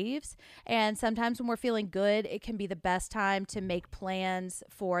in waves. And sometimes when we're feeling good, it can be the best time to make plans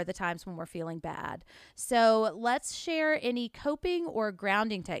for the times when we're feeling bad. So let's share any coping or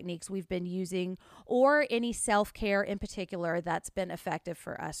grounding techniques we've been using, or any self-care in particular that's been effective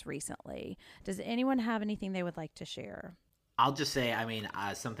for us recently. Does anyone have anything they would like to share? I'll just say, I mean,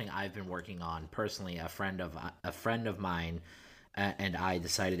 something I've been working on personally. A friend of mine and I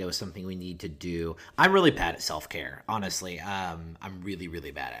decided it was something we need to do. I'm really bad at self-care, honestly. I'm really,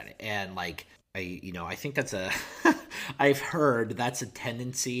 really bad at it, and like I think that's I've heard that's a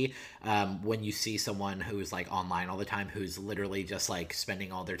tendency when you see someone who's like online all the time, who's literally just like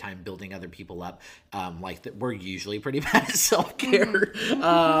spending all their time building other people up. We're usually pretty bad at self-care.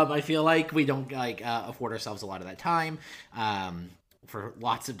 I feel like we don't afford ourselves a lot of that time for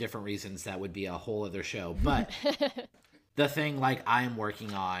lots of different reasons. That would be a whole other show. But the thing like I'm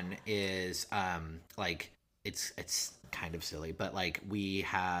working on is it's kind of silly, but like we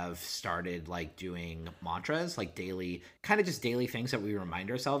have started like doing mantras, like daily things that we remind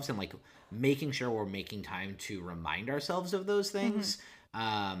ourselves, and like making sure we're making time to remind ourselves of those things.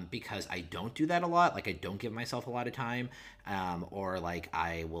 Because I don't do that a lot. Like I don't give myself a lot of time, or like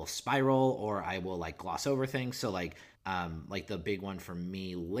I will spiral, or I will like gloss over things. So like the big one for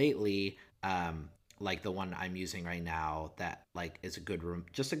me lately, like the one I'm using right now that like is a good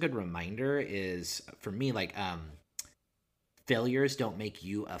reminder is for me, like failures don't make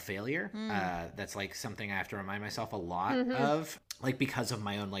you a failure. That's like something I have to remind myself a lot of, like because of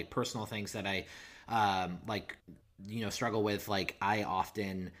my own like personal things that I struggle with. Like I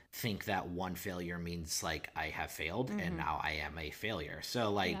often think that one failure means like I have failed and now I am a failure.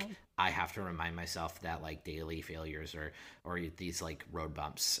 So like I have to remind myself that like daily failures or these like road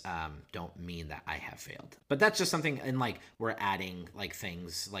bumps don't mean that I have failed. But that's just something, and like we're adding like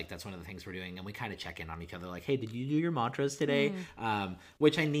things, like that's one of the things we're doing, and we kind of check in on each other like, hey, did you do your mantras today?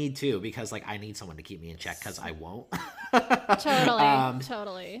 Which I need to, because like I need someone to keep me in check, because I won't.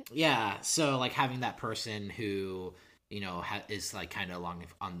 Totally. Yeah, so like having that person who is like kind of along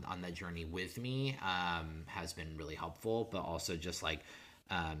on that journey with me has been really helpful. But also just like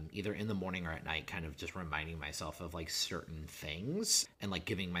either in the morning or at night, kind of just reminding myself of like certain things and like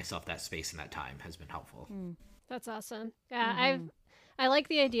giving myself that space and that time has been helpful. That's awesome. Yeah, I like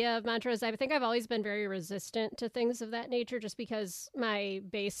the idea of mantras. I think I've always been very resistant to things of that nature just because my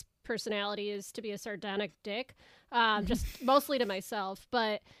base personality is to be a sardonic dick, just mostly to myself.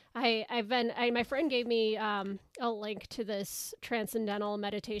 But my friend gave me a link to this transcendental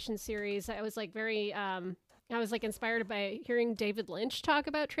meditation series. I was like inspired by hearing David Lynch talk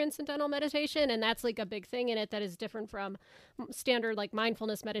about transcendental meditation, and that's like a big thing in it that is different from standard like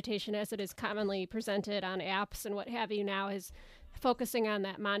mindfulness meditation as it is commonly presented on apps and what have you now, is focusing on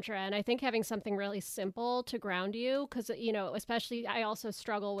that mantra. And I think having something really simple to ground you, because, you know, especially I also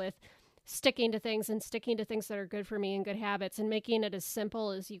struggle with sticking to things that are good for me and good habits, and making it as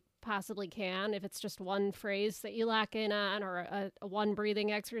simple as you possibly can. If it's just one phrase that you lock in on, or a one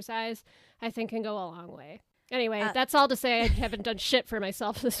breathing exercise, I think can go a long way. Anyway, that's all to say I haven't done shit for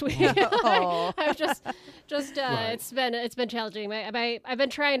myself this week. I've just right. It's been challenging. I've been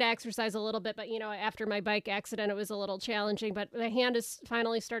trying to exercise a little bit, but you know, after my bike accident, it was a little challenging. But my hand is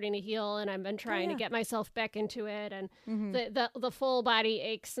finally starting to heal, and I've been trying to get myself back into it. And the full body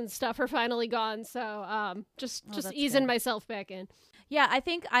aches and stuff are finally gone. So just easing myself back in. Yeah, I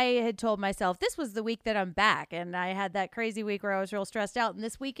think I had told myself this was the week that I'm back, and I had that crazy week where I was real stressed out. And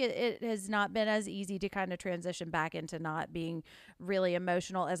this week it has not been as easy to kind of transition back into not being really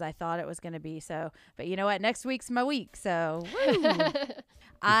emotional as I thought it was going to be. So, but you know what? Next week's my week. So, woo.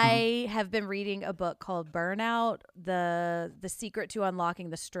 I have been reading a book called Burnout, the Secret to Unlocking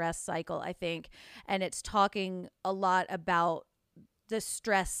the Stress Cycle, I think. And it's talking a lot about the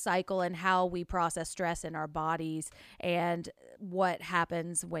stress cycle and how we process stress in our bodies and what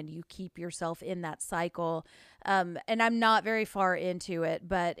happens when you keep yourself in that cycle. And I'm not very far into it,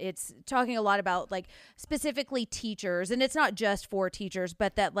 but it's talking a lot about like specifically teachers, and it's not just for teachers,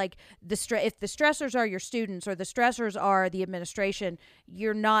 but that like if the stressors are your students or the stressors are the administration,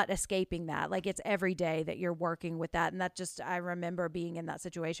 you're not escaping that. Like it's every day that you're working with that. And that just, I remember being in that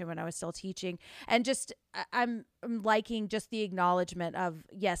situation when I was still teaching, and just, I'm liking just the acknowledgement of,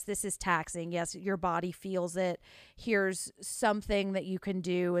 yes, this is taxing. Yes, your body feels it. Here's something that you can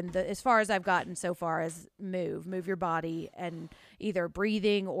do. And as far as I've gotten so far is move your body, and either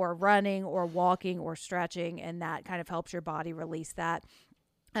breathing or running or walking or stretching. And that kind of helps your body release that.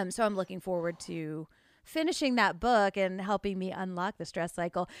 So I'm looking forward to finishing that book and helping me unlock the stress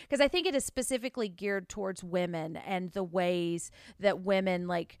cycle, because I think it is specifically geared towards women and the ways that women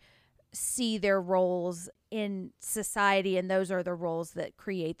like see their roles in society, and those are the roles that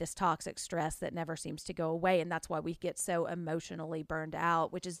create this toxic stress that never seems to go away, and that's why we get so emotionally burned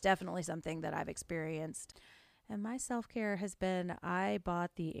out, which is definitely something that I've experienced. And my self-care has been, I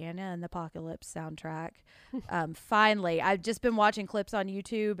bought the Anna and the Apocalypse soundtrack. Finally, I've just been watching clips on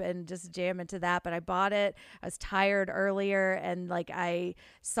YouTube and just jam into that, but I bought it. I was tired earlier, and like I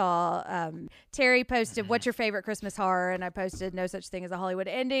saw Terry posted, "What's your favorite Christmas horror?" And I posted No Such Thing as a Hollywood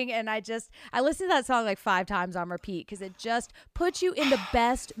Ending. And I listened to that song like 5 times on repeat because it just puts you in the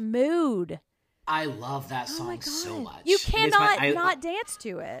best mood. I love that song so much. You cannot not dance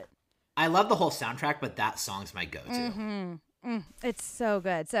to it. I love the whole soundtrack, but that song's my go-to. It's so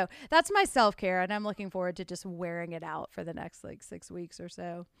good. So that's my self-care, and I'm looking forward to just wearing it out for the next like 6 weeks or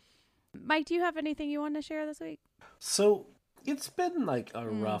so. Mike, do you have anything you want to share this week? So it's been like a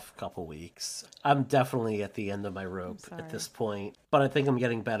rough couple weeks. I'm definitely at the end of my rope at this point, but I think I'm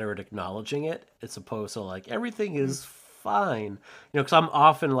getting better at acknowledging it as opposed to like everything is fine. You know, because I'm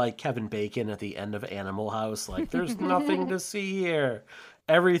often like Kevin Bacon at the end of Animal House, like there's nothing to see here.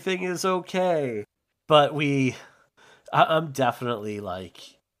 Everything is okay. But I'm definitely like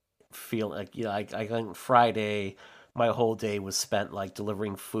feel like, you know, I think Friday, my whole day was spent like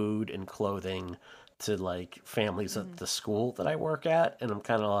delivering food and clothing to like families at the school that I work at. And I'm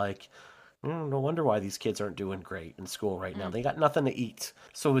kind of like, no wonder why these kids aren't doing great in school right now. They got nothing to eat.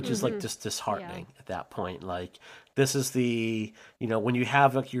 So it's just like just disheartening at that point. Like this is the, you know, when you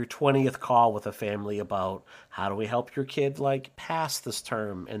have like your 20th call with a family about how do we help your kid like pass this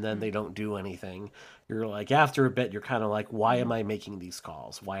term, and then they don't do anything. You're like, after a bit, you're kind of like, why am I making these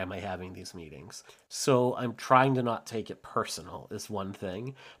calls? Why am I having these meetings? So I'm trying to not take it personal is one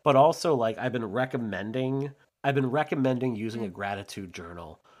thing, but also like I've been recommending using a gratitude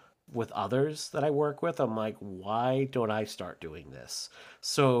journal with others that I work with. I'm like, why don't I start doing this?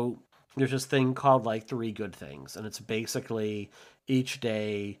 So there's this thing called like 3 good things, and it's basically each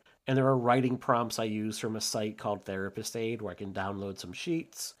day, and there are writing prompts I use from a site called Therapist Aid where I can download some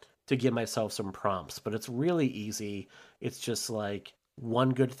sheets to give myself some prompts, but it's really easy. It's just like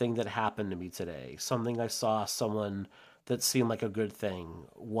one good thing that happened to me today, something I saw someone that seemed like a good thing,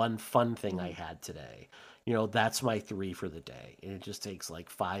 one fun thing I had today. That's my 3 for the day. And it just takes like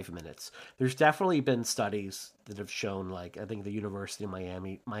 5 minutes. There's definitely been studies that have shown, like, I think the University of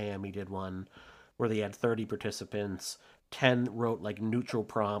Miami did one where they had 30 participants. 10 wrote like neutral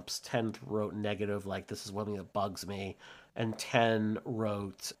prompts, 10 wrote negative, like this is one thing that bugs me, and 10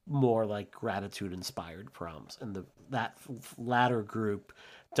 wrote more like gratitude inspired prompts. And that latter group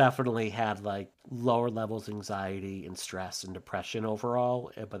definitely had like lower levels of anxiety and stress and depression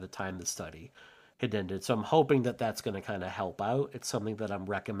overall by the time the study had ended. So I'm hoping that that's going to kind of help out. It's something that I'm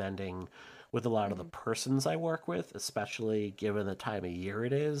recommending with a lot of the persons I work with, especially given the time of year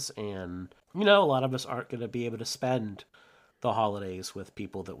it is. And, a lot of us aren't going to be able to spend the holidays with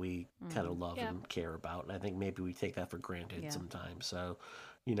people that we kind of love and care about. And I think maybe we take that for granted sometimes. So,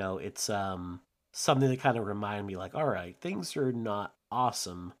 it's something that kind of remind me like, all right, things are not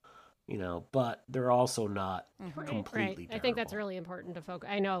awesome, but they're also not completely terrible. I think that's really important to focus.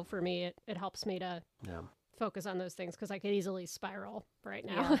 I know for me, it helps me to focus on those things because I could easily spiral right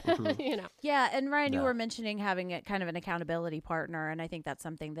now. Yeah. And Ryan, you were mentioning having a kind of an accountability partner. And I think that's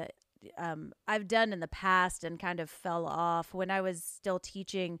something that I've done in the past and kind of fell off. When I was still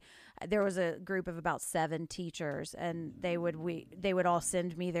teaching, there was a group of about 7 teachers, and they would all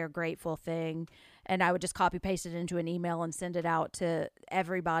send me their grateful thing, and I would just copy paste it into an email and send it out to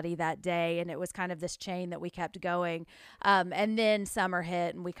everybody that day. And it was kind of this chain that we kept going. And then summer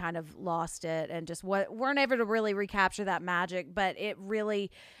hit and we kind of lost it and just weren't able to really recapture that magic. But it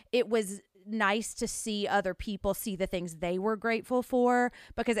was nice to see other people see the things they were grateful for,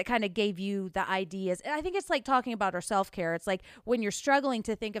 because it kind of gave you the ideas. And I think it's like talking about our self-care. It's like when you're struggling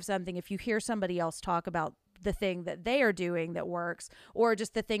to think of something, if you hear somebody else talk about the thing that they are doing that works, or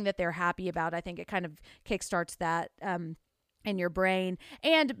just the thing that they're happy about, I think it kind of kickstarts that in your brain.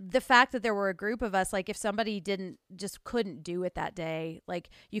 And the fact that there were a group of us, like if somebody couldn't do it that day, like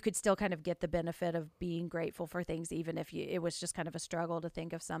you could still kind of get the benefit of being grateful for things, even if it was just kind of a struggle to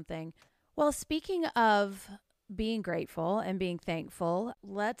think of something. Well, speaking of being grateful and being thankful,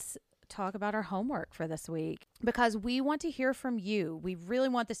 let's talk about our homework for this week, because we want to hear from you. We really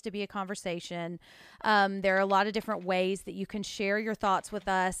want this to be a conversation. There are a lot of different ways that you can share your thoughts with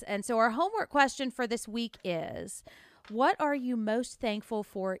us. And so our homework question for this week is, what are you most thankful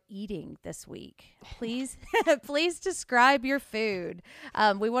for eating this week? Please, please describe your food.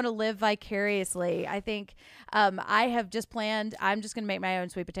 We want to live vicariously. I think I have just planned, I'm just going to make my own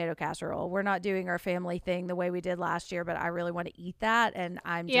sweet potato casserole. We're not doing our family thing the way we did last year, but I really want to eat that, and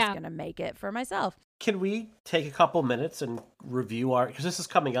I'm just going to make it for myself. Can we take a couple minutes and review because this is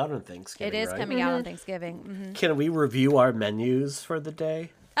coming out on Thanksgiving, It is right? coming out on Thanksgiving. Mm-hmm. Can we review our menus for the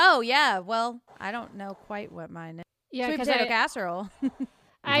day? Oh, yeah. Well, I don't know quite what mine is. Yeah, sweet potato casserole.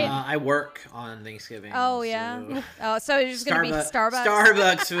 I work on Thanksgiving. Oh, yeah. So it's just going to be Starbucks?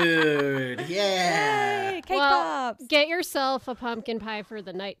 Starbucks food. Yeah. Yay, cake pops. Get yourself a pumpkin pie for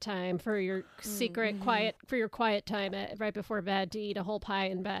the nighttime for your secret quiet time right before bed to eat a whole pie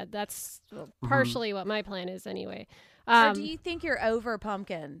in bed. That's partially what my plan is anyway. Or do you think you're over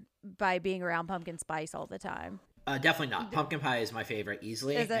pumpkin by being around pumpkin spice all the time? Definitely not. Pumpkin pie is my favorite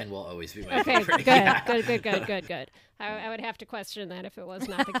easily, and will always be my favorite. Good. Good. I would have to question that if it was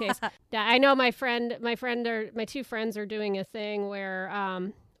not the case. Yeah, I know my two friends are doing a thing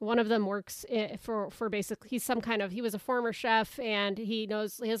where one of them works for basically, he was a former chef, and he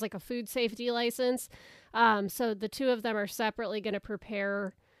has like a food safety license. So the two of them are separately going to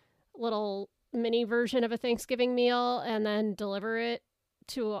prepare a little mini version of a Thanksgiving meal and then deliver it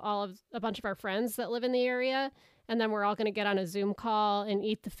to a bunch of our friends that live in the area. And then we're all going to get on a Zoom call and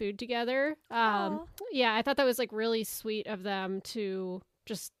eat the food together. Yeah, I thought that was like really sweet of them to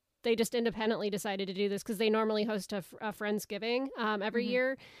they just independently decided to do this, because they normally host a Friendsgiving every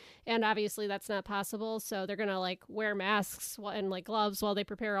year. And obviously that's not possible. So they're going to like wear masks and like gloves while they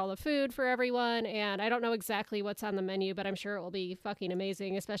prepare all the food for everyone. And I don't know exactly what's on the menu, but I'm sure it will be fucking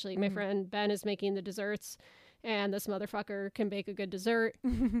amazing. Especially my friend Ben is making the desserts. And this motherfucker can bake a good dessert.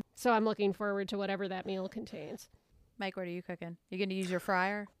 So I'm looking forward to whatever that meal contains. Mike, what are you cooking? You going to use your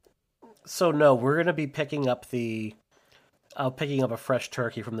fryer? So no, we're going to be picking up a fresh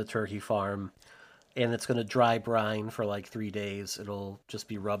turkey from the turkey farm, and it's going to dry brine for like 3 days. It'll just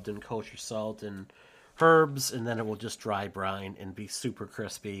be rubbed in kosher salt and herbs, and then it will just dry brine and be super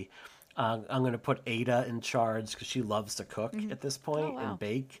crispy. I'm going to put Ada in charge because she loves to cook at this point and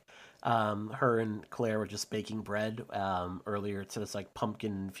bake. Her and Claire were just baking bread earlier. So it's like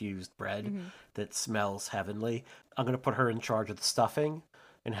pumpkin infused bread that smells heavenly. I'm going to put her in charge of the stuffing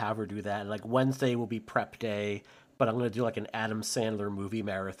and have her do that. And like Wednesday will be prep day, but I'm going to do like an Adam Sandler movie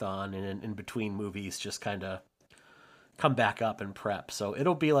marathon, and in between movies just kind of come back up and prep. So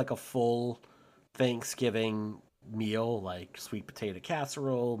it'll be like a full Thanksgiving meal, like sweet potato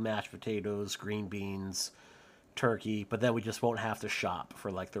casserole, mashed potatoes, green beans, turkey, but then we just won't have to shop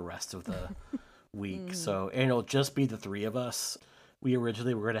for like the rest of the week. So, and it'll just be the three of us. We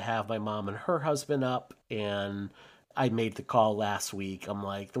originally were going to have my mom and her husband up, and I made the call last week. I'm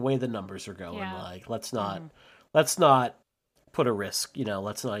like, the way the numbers are going, like, let's not put a risk,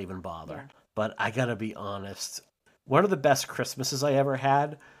 let's not even bother. Yeah. But I got to be honest. One of the best Christmases I ever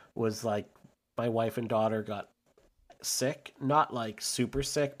had was like my wife and daughter got sick, not like super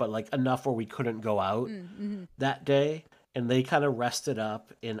sick, but like enough where we couldn't go out that day. And they kind of rested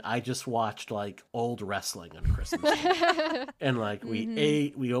up, and I just watched like old wrestling on Christmas. And like we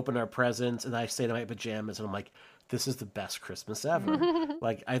ate, we opened our presents, and I stayed in my pajamas, and I'm like, this is the best Christmas ever.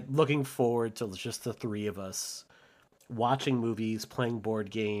 Like I'm looking forward to just the three of us watching movies, playing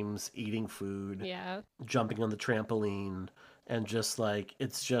board games, eating food, jumping on the trampoline, and just like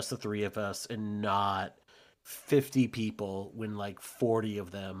it's just the three of us and not 50 people when like 40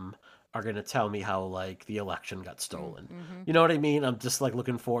 of them are going to tell me how like the election got stolen. You know what I mean? I'm just like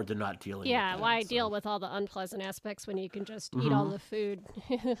looking forward to not dealing with that. Why deal with all the unpleasant aspects when you can just eat all the food?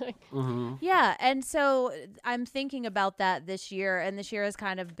 Yeah, and so I'm thinking about that this year, and this year has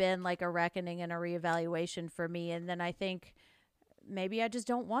kind of been like a reckoning and a reevaluation for me, and then I think maybe I just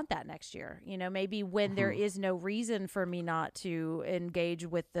don't want that next year. Maybe when there is no reason for me not to engage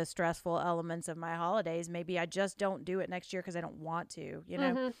with the stressful elements of my holidays, maybe I just don't do it next year because I don't want to,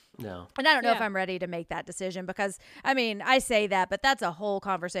 No. And I don't know if I'm ready to make that decision because, I mean, I say that, but that's a whole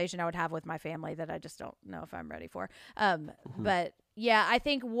conversation I would have with my family that I just don't know if I'm ready for. But yeah, I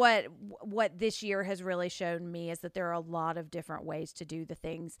think what this year has really shown me is that there are a lot of different ways to do the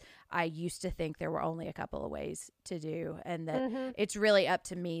things I used to think there were only a couple of ways to do, and that it's really up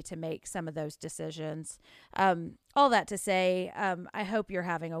to me to make some of those decisions. All that to say, I hope you're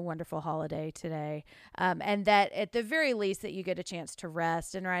having a wonderful holiday today, and that at the very least that you get a chance to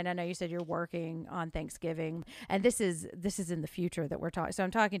rest. And Ryan, I know you said you're working on Thanksgiving, and this is in the future that we're talking. So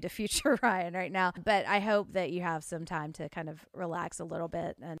I'm talking to future Ryan right now, but I hope that you have some time to kind of relax a little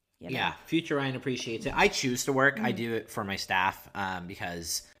bit. And yeah, future Ryan appreciates it. I choose to work. I do it for my staff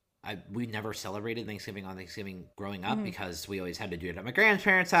because we never celebrated Thanksgiving on Thanksgiving growing up because we always had to do it at my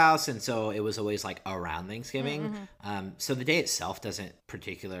grandparents' house, and so it was always like around Thanksgiving. So the day itself doesn't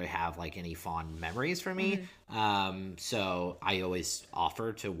particularly have like any fond memories for me. So I always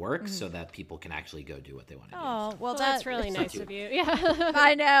offer to work so that people can actually go do what they want to do. Oh, well, that's really nice of you. Yeah,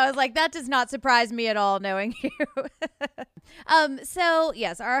 I know. I was like, that does not surprise me at all, knowing you. So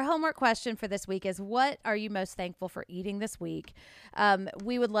yes, our homework question for this week is: what are you most thankful for eating this week?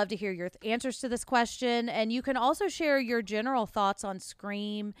 We would love to hear your answers to this question, and you can also share your general thoughts on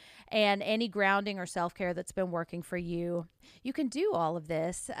Scream and any grounding or self-care that's been working for you. You can do all of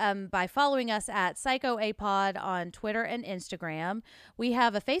this by following us at PsychoApod on Twitter and Instagram. We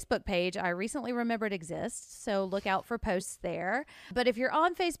have a Facebook page I recently remembered exists, so look out for posts there. But if you're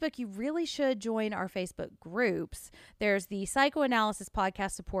on Facebook, you really should join our Facebook groups. There's the Psychoanalysis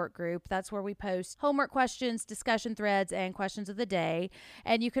Podcast Support Group. That's where we post homework questions, discussion threads, and questions of the day.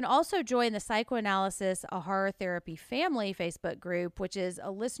 And you can also join the Psychoanalysis, a Horror Therapy Family Facebook group, which is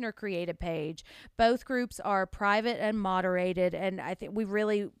a listener-created page. Both groups are private and moderated, and I think we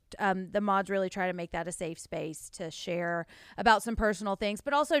really, the mods really try to make that a safe space to share about some personal things,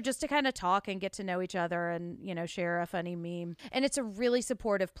 but also just to kind of talk and get to know each other and, share a funny meme. And it's a really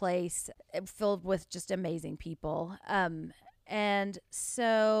supportive place filled with just amazing people. And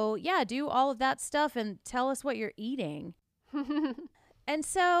so, yeah, do all of that stuff and tell us what you're eating. And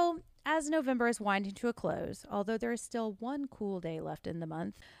so, as November is winding to a close, although there is still one cool day left in the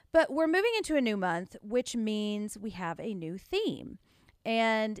month, but we're moving into a new month, which means we have a new theme.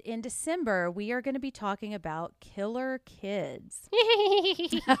 And in December, we are going to be talking about killer kids.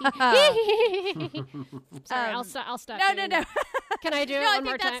 Sorry, I'll stop. No. Can I do it one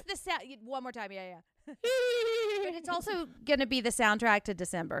more time? That's the sound. One more time, yeah. But it's also going to be the soundtrack to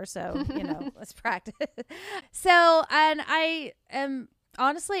December, so, let's practice. So, and I am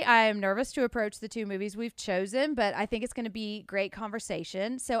nervous to approach the two movies we've chosen, but I think it's going to be great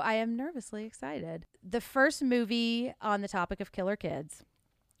conversation, so I am nervously excited. The first movie on the topic of killer kids,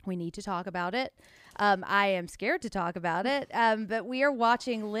 we need to talk about it. I am scared to talk about it, but we are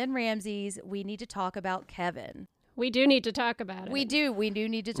watching Lynn Ramsey's We Need to Talk About Kevin. We do need to talk about it. We do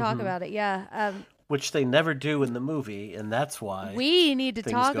need to talk about it, yeah. Which they never do in the movie, and that's why we need to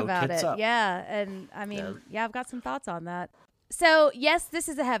talk about it. Up. Yeah, and I mean, I've got some thoughts on that. So, yes, this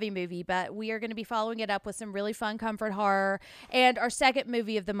is a heavy movie, but we are going to be following it up with some really fun comfort horror. And our second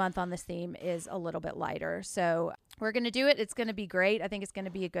movie of the month on this theme is a little bit lighter. So We're going to do it. It's going to be great. I think it's going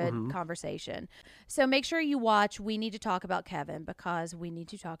to be a good conversation. So make sure you watch We Need to Talk About Kevin, because we need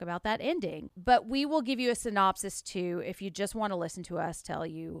to talk about that ending. But we will give you a synopsis too if you just want to listen to us tell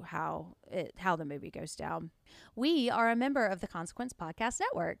you how the movie goes down. We are a member of the Consequence Podcast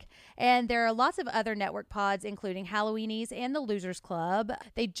Network, and there are lots of other network pods, including Halloweenies and the Losers Club.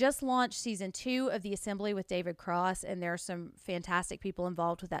 They just launched season 2 of The Assembly with David Cross, and there are some fantastic people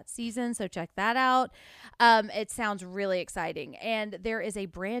involved with that season, so check that out. It sounds really exciting. And there is a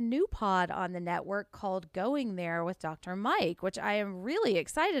brand new pod on the network called Going There with Dr. Mike, which I am really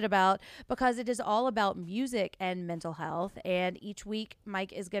excited about because it is all about music and mental health. And each week,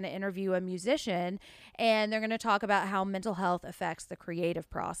 Mike is going to interview a musician, and they're going to talk about how mental health affects the creative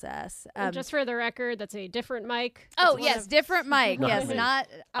process. And just for the record, that's a different Mike. Oh, yes, different Mike. Yes, not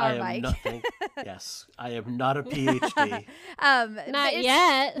our Mike. Yes, I am not a PhD. Not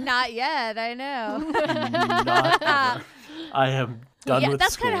yet. Not yet, I know. Not ever. I am done with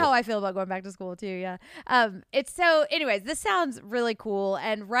that's school. kind of how I feel about going back to school too. Yeah. It's so. Anyways, this sounds really cool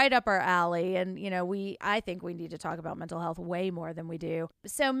and right up our alley. And I think we need to talk about mental health way more than we do.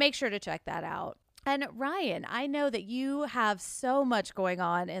 So make sure to check that out. And Ryan, I know that you have so much going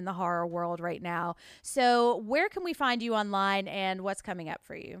on in the horror world right now. So where can we find you online, and what's coming up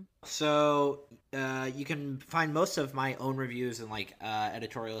for you? So you can find most of my own reviews and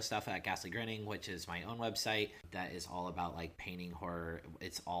editorial stuff at Ghastly Grinning, which is my own website that is all about painting horror.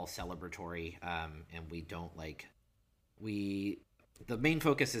 It's all celebratory, and we don't the main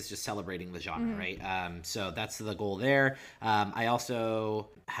focus is just celebrating the genre, right? So that's the goal there. I also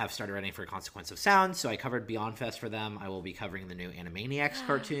have started writing for Consequence of Sound, so I covered Beyond Fest for them. I will be covering the new Animaniacs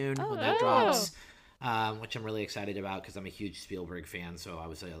cartoon when that drops, which I'm really excited about because I'm a huge Spielberg fan, so I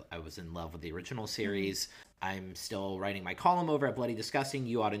was in love with the original series. I'm still writing my column over at Bloody Disgusting.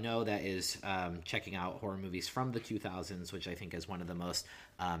 You ought to know that is checking out horror movies from the 2000s, which I think is one of the most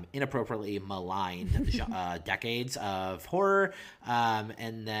inappropriately maligned decades of horror.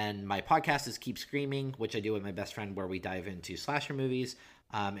 And then my podcast is Keep Screaming, which I do with my best friend, where we dive into slasher movies.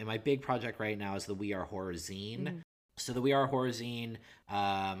 And my big project right now is the We Are Horror Zine. So the We Are Horror Zine,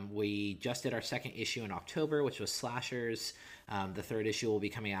 we just did our second issue in October, which was slashers. The third issue will be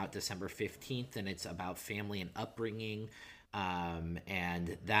coming out December 15th, and it's about family and upbringing.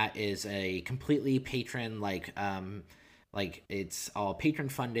 And that is a completely patron, it's all patron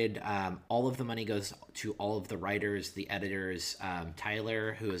funded. All of the money goes to all of the writers, the editors.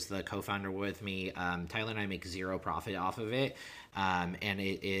 Tyler, who is the co-founder with me, Tyler and I make zero profit off of it. And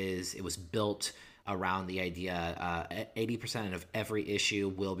it was built around the idea 80% of every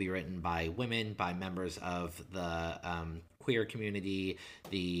issue will be written by women, by members of the queer community,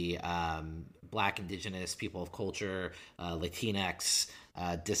 the Black, Indigenous, people of culture, Latinx,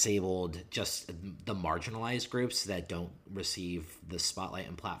 disabled, just the marginalized groups that don't receive the spotlight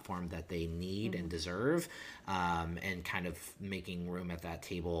and platform that they need and deserve, and kind of making room at that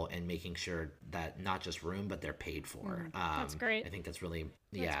table and making sure that not just room, but they're paid for. That's great. I think that's really,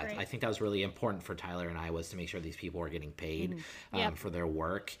 I think that was really important for Tyler and I, was to make sure these people are getting paid for their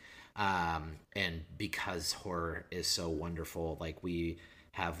work. And because horror is so wonderful, we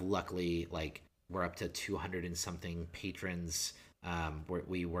have luckily, we're up to 200 and something patrons.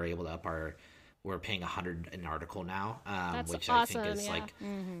 We were able to we're paying $100 an article now, which awesome, I think is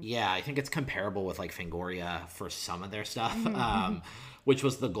I think it's comparable with Fangoria for some of their stuff, which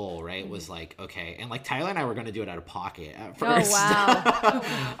was the goal, right? Was okay. And Tyler and I were going to do it out of pocket at first. Oh,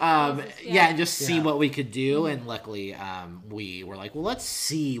 wow. And just see what we could do. And luckily, we were well, let's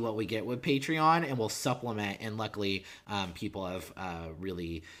see what we get with Patreon, and we'll supplement. And luckily, people have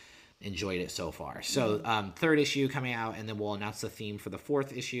really enjoyed it so far. So third issue coming out, and then we'll announce the theme for the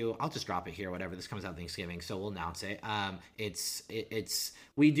fourth issue. I'll just drop it here, whatever. This comes out Thanksgiving, so we'll announce it. It's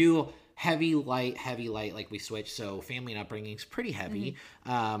we do heavy light, we switch. So family and upbringing is pretty heavy.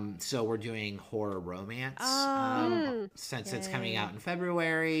 So we're doing horror romance since it's coming out in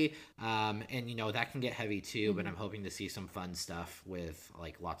February. And that can get heavy too, but I'm hoping to see some fun stuff with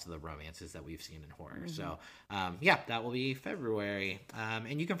lots of the romances that we've seen in horror. So that will be February.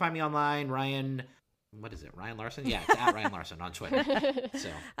 And you can find me online, Ryan. What is it? Ryan Larson? Yeah, it's at Ryan Larson on Twitter. So,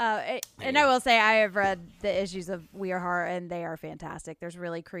 and I will say I have read the issues of We Are Horror, and they are fantastic. There's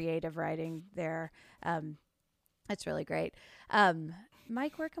really creative writing there. It's really great.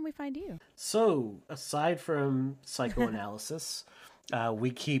 Mike, where can we find you? So, aside from psychoanalysis,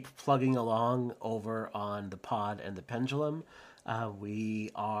 we keep plugging along over on the Pod and the Pendulum.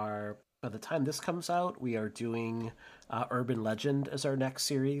 We are, by the time this comes out, we are doing Urban Legend as our next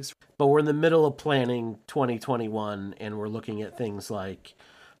series. But we're in the middle of planning 2021, and we're looking at things like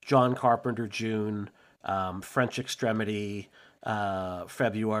John Carpenter June, French Extremity,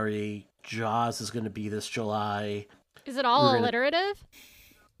 February. Jaws is going to be this July. Is it all alliterative?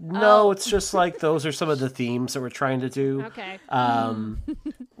 No, it's just like those are some of the themes that we're trying to do. Okay.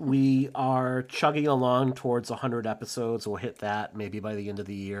 We are chugging along towards 100 episodes. We'll hit that maybe by the end of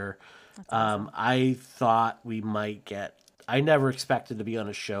the year. Awesome. I thought we might get... I never expected to be on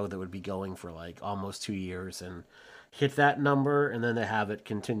a show that would be going for like almost 2 years and hit that number, and then to have it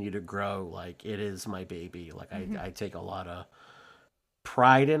continue to grow. Like, it is my baby. Like, I take a lot of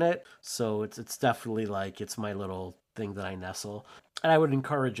pride in it. So it's definitely like it's my little thing that I nestle. And I would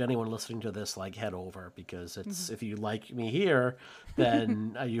encourage anyone listening to this, like, head over, because it's if you like me here,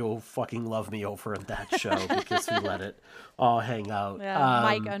 then you'll fucking love me over at that show, because we let it all hang out. Yeah,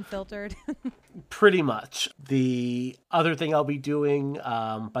 Mike Unfiltered. Pretty much. The other thing I'll be doing,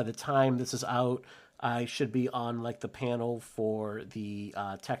 by the time this is out, I should be on like the panel for the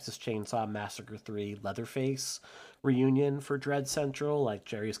Texas Chainsaw Massacre 3 Leatherface reunion for Dread Central. Like,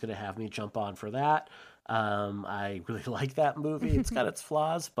 Jerry's going to have me jump on for that. I really like that movie. It's got its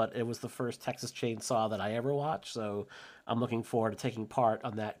flaws, but it was the first Texas Chainsaw that I ever watched, so I'm looking forward to taking part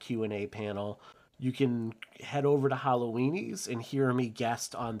on that Q&A panel. You can head over to Halloweenies and hear me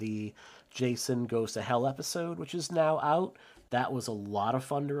guest on the Jason Goes to Hell episode, which is now out. That was a lot of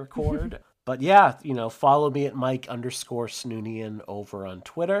fun to record. But yeah, follow me at Mike_Snoonian over on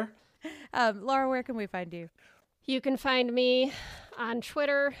Twitter. Laura, where can we find you? You can find me on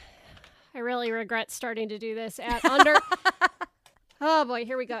Twitter. I really regret starting to do this at under. Oh boy,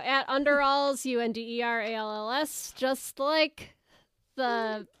 here we go. At Underalls, UNDERALLS, just like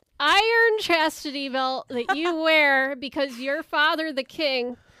the iron chastity belt that you wear because your father, the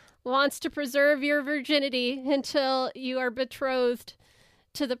king, wants to preserve your virginity until you are betrothed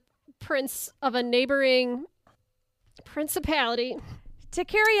to the prince of a neighboring principality. To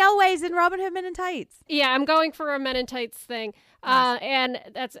Carrie Elways in Robin Hood Men in Tights. Yeah, I'm going for a Men in Tights thing. Nice. And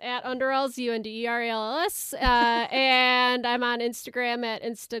that's at Underalls, UNDERALS. And I'm on Instagram at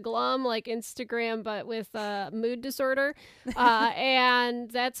Instaglum, like Instagram, but with mood disorder.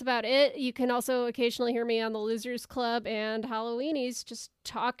 And that's about it. You can also occasionally hear me on the Losers Club and Halloweenies, just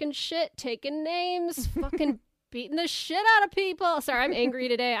talking shit, taking names, fucking beating the shit out of people. Sorry, I'm angry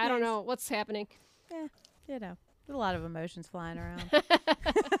today. I don't know what's happening. Yeah, a lot of emotions flying around.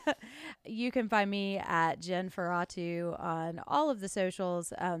 You can find me at Jen Ferratu on all of the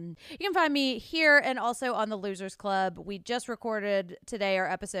socials. You can find me here and also on the Losers Club. We just recorded today our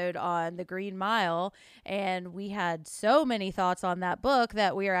episode on The Green Mile, and we had so many thoughts on that book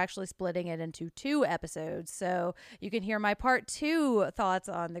that we are actually splitting it into 2 episodes. So you can hear my part 2 thoughts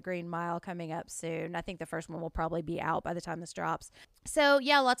on The Green Mile coming up soon. I think the first one will probably be out by the time this drops. So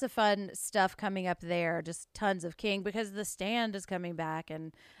yeah, lots of fun stuff coming up there. Just tons of King, because The Stand is coming back,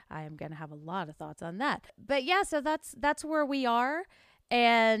 and I am going to have a lot of thoughts on that. But yeah, so that's where we are,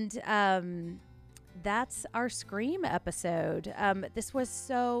 and that's our Scream episode. This was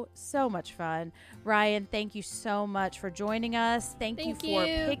so much fun. Ryan, thank you so much for joining us. Thank you for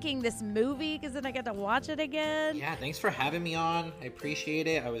picking this movie, because then I get to watch it again. Yeah, thanks for having me on. I appreciate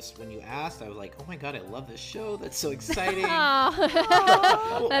it. When you asked, I was like, oh my god, I love this show. That's so exciting.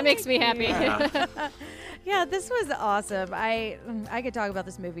 That makes me happy. Yeah, this was awesome. I could talk about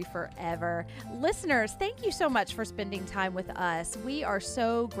this movie forever. Listeners, thank you so much for spending time with us. We are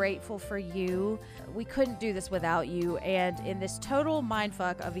so grateful for you. We couldn't do this without you. And in this total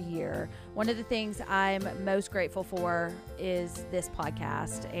mindfuck of a year, one of the things I'm most grateful for is this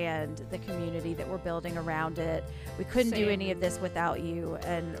podcast and the community that we're building around it. We couldn't do any of this without you,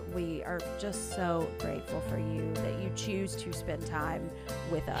 and we are just so grateful for you that you choose to spend time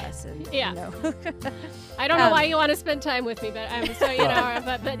with us. And I don't know why you want to spend time with me, but I'm so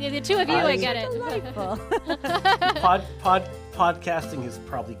but the two of you, I get it. Delightful. Podcasting has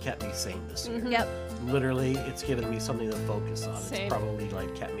probably kept me sane this year. Yep. Literally, it's given me something to focus on. Same. It's probably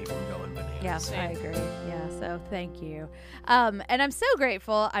kept me from going bananas. Yeah, I agree. Yeah, so thank you. And I'm so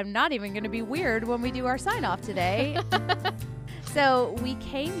grateful. I'm not even going to be weird when we do our sign off today. So we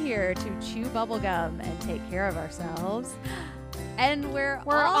came here to chew bubblegum and take care of ourselves. And we're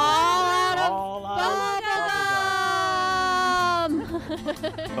all out of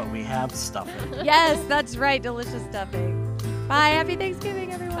bubblegum. But we have stuffing. Yes, that's right. Delicious stuffing. Bye. Happy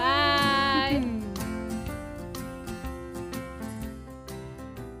Thanksgiving, everyone. Bye.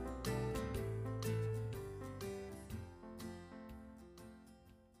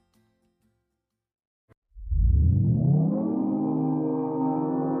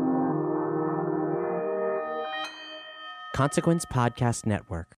 Consequence Podcast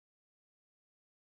Network.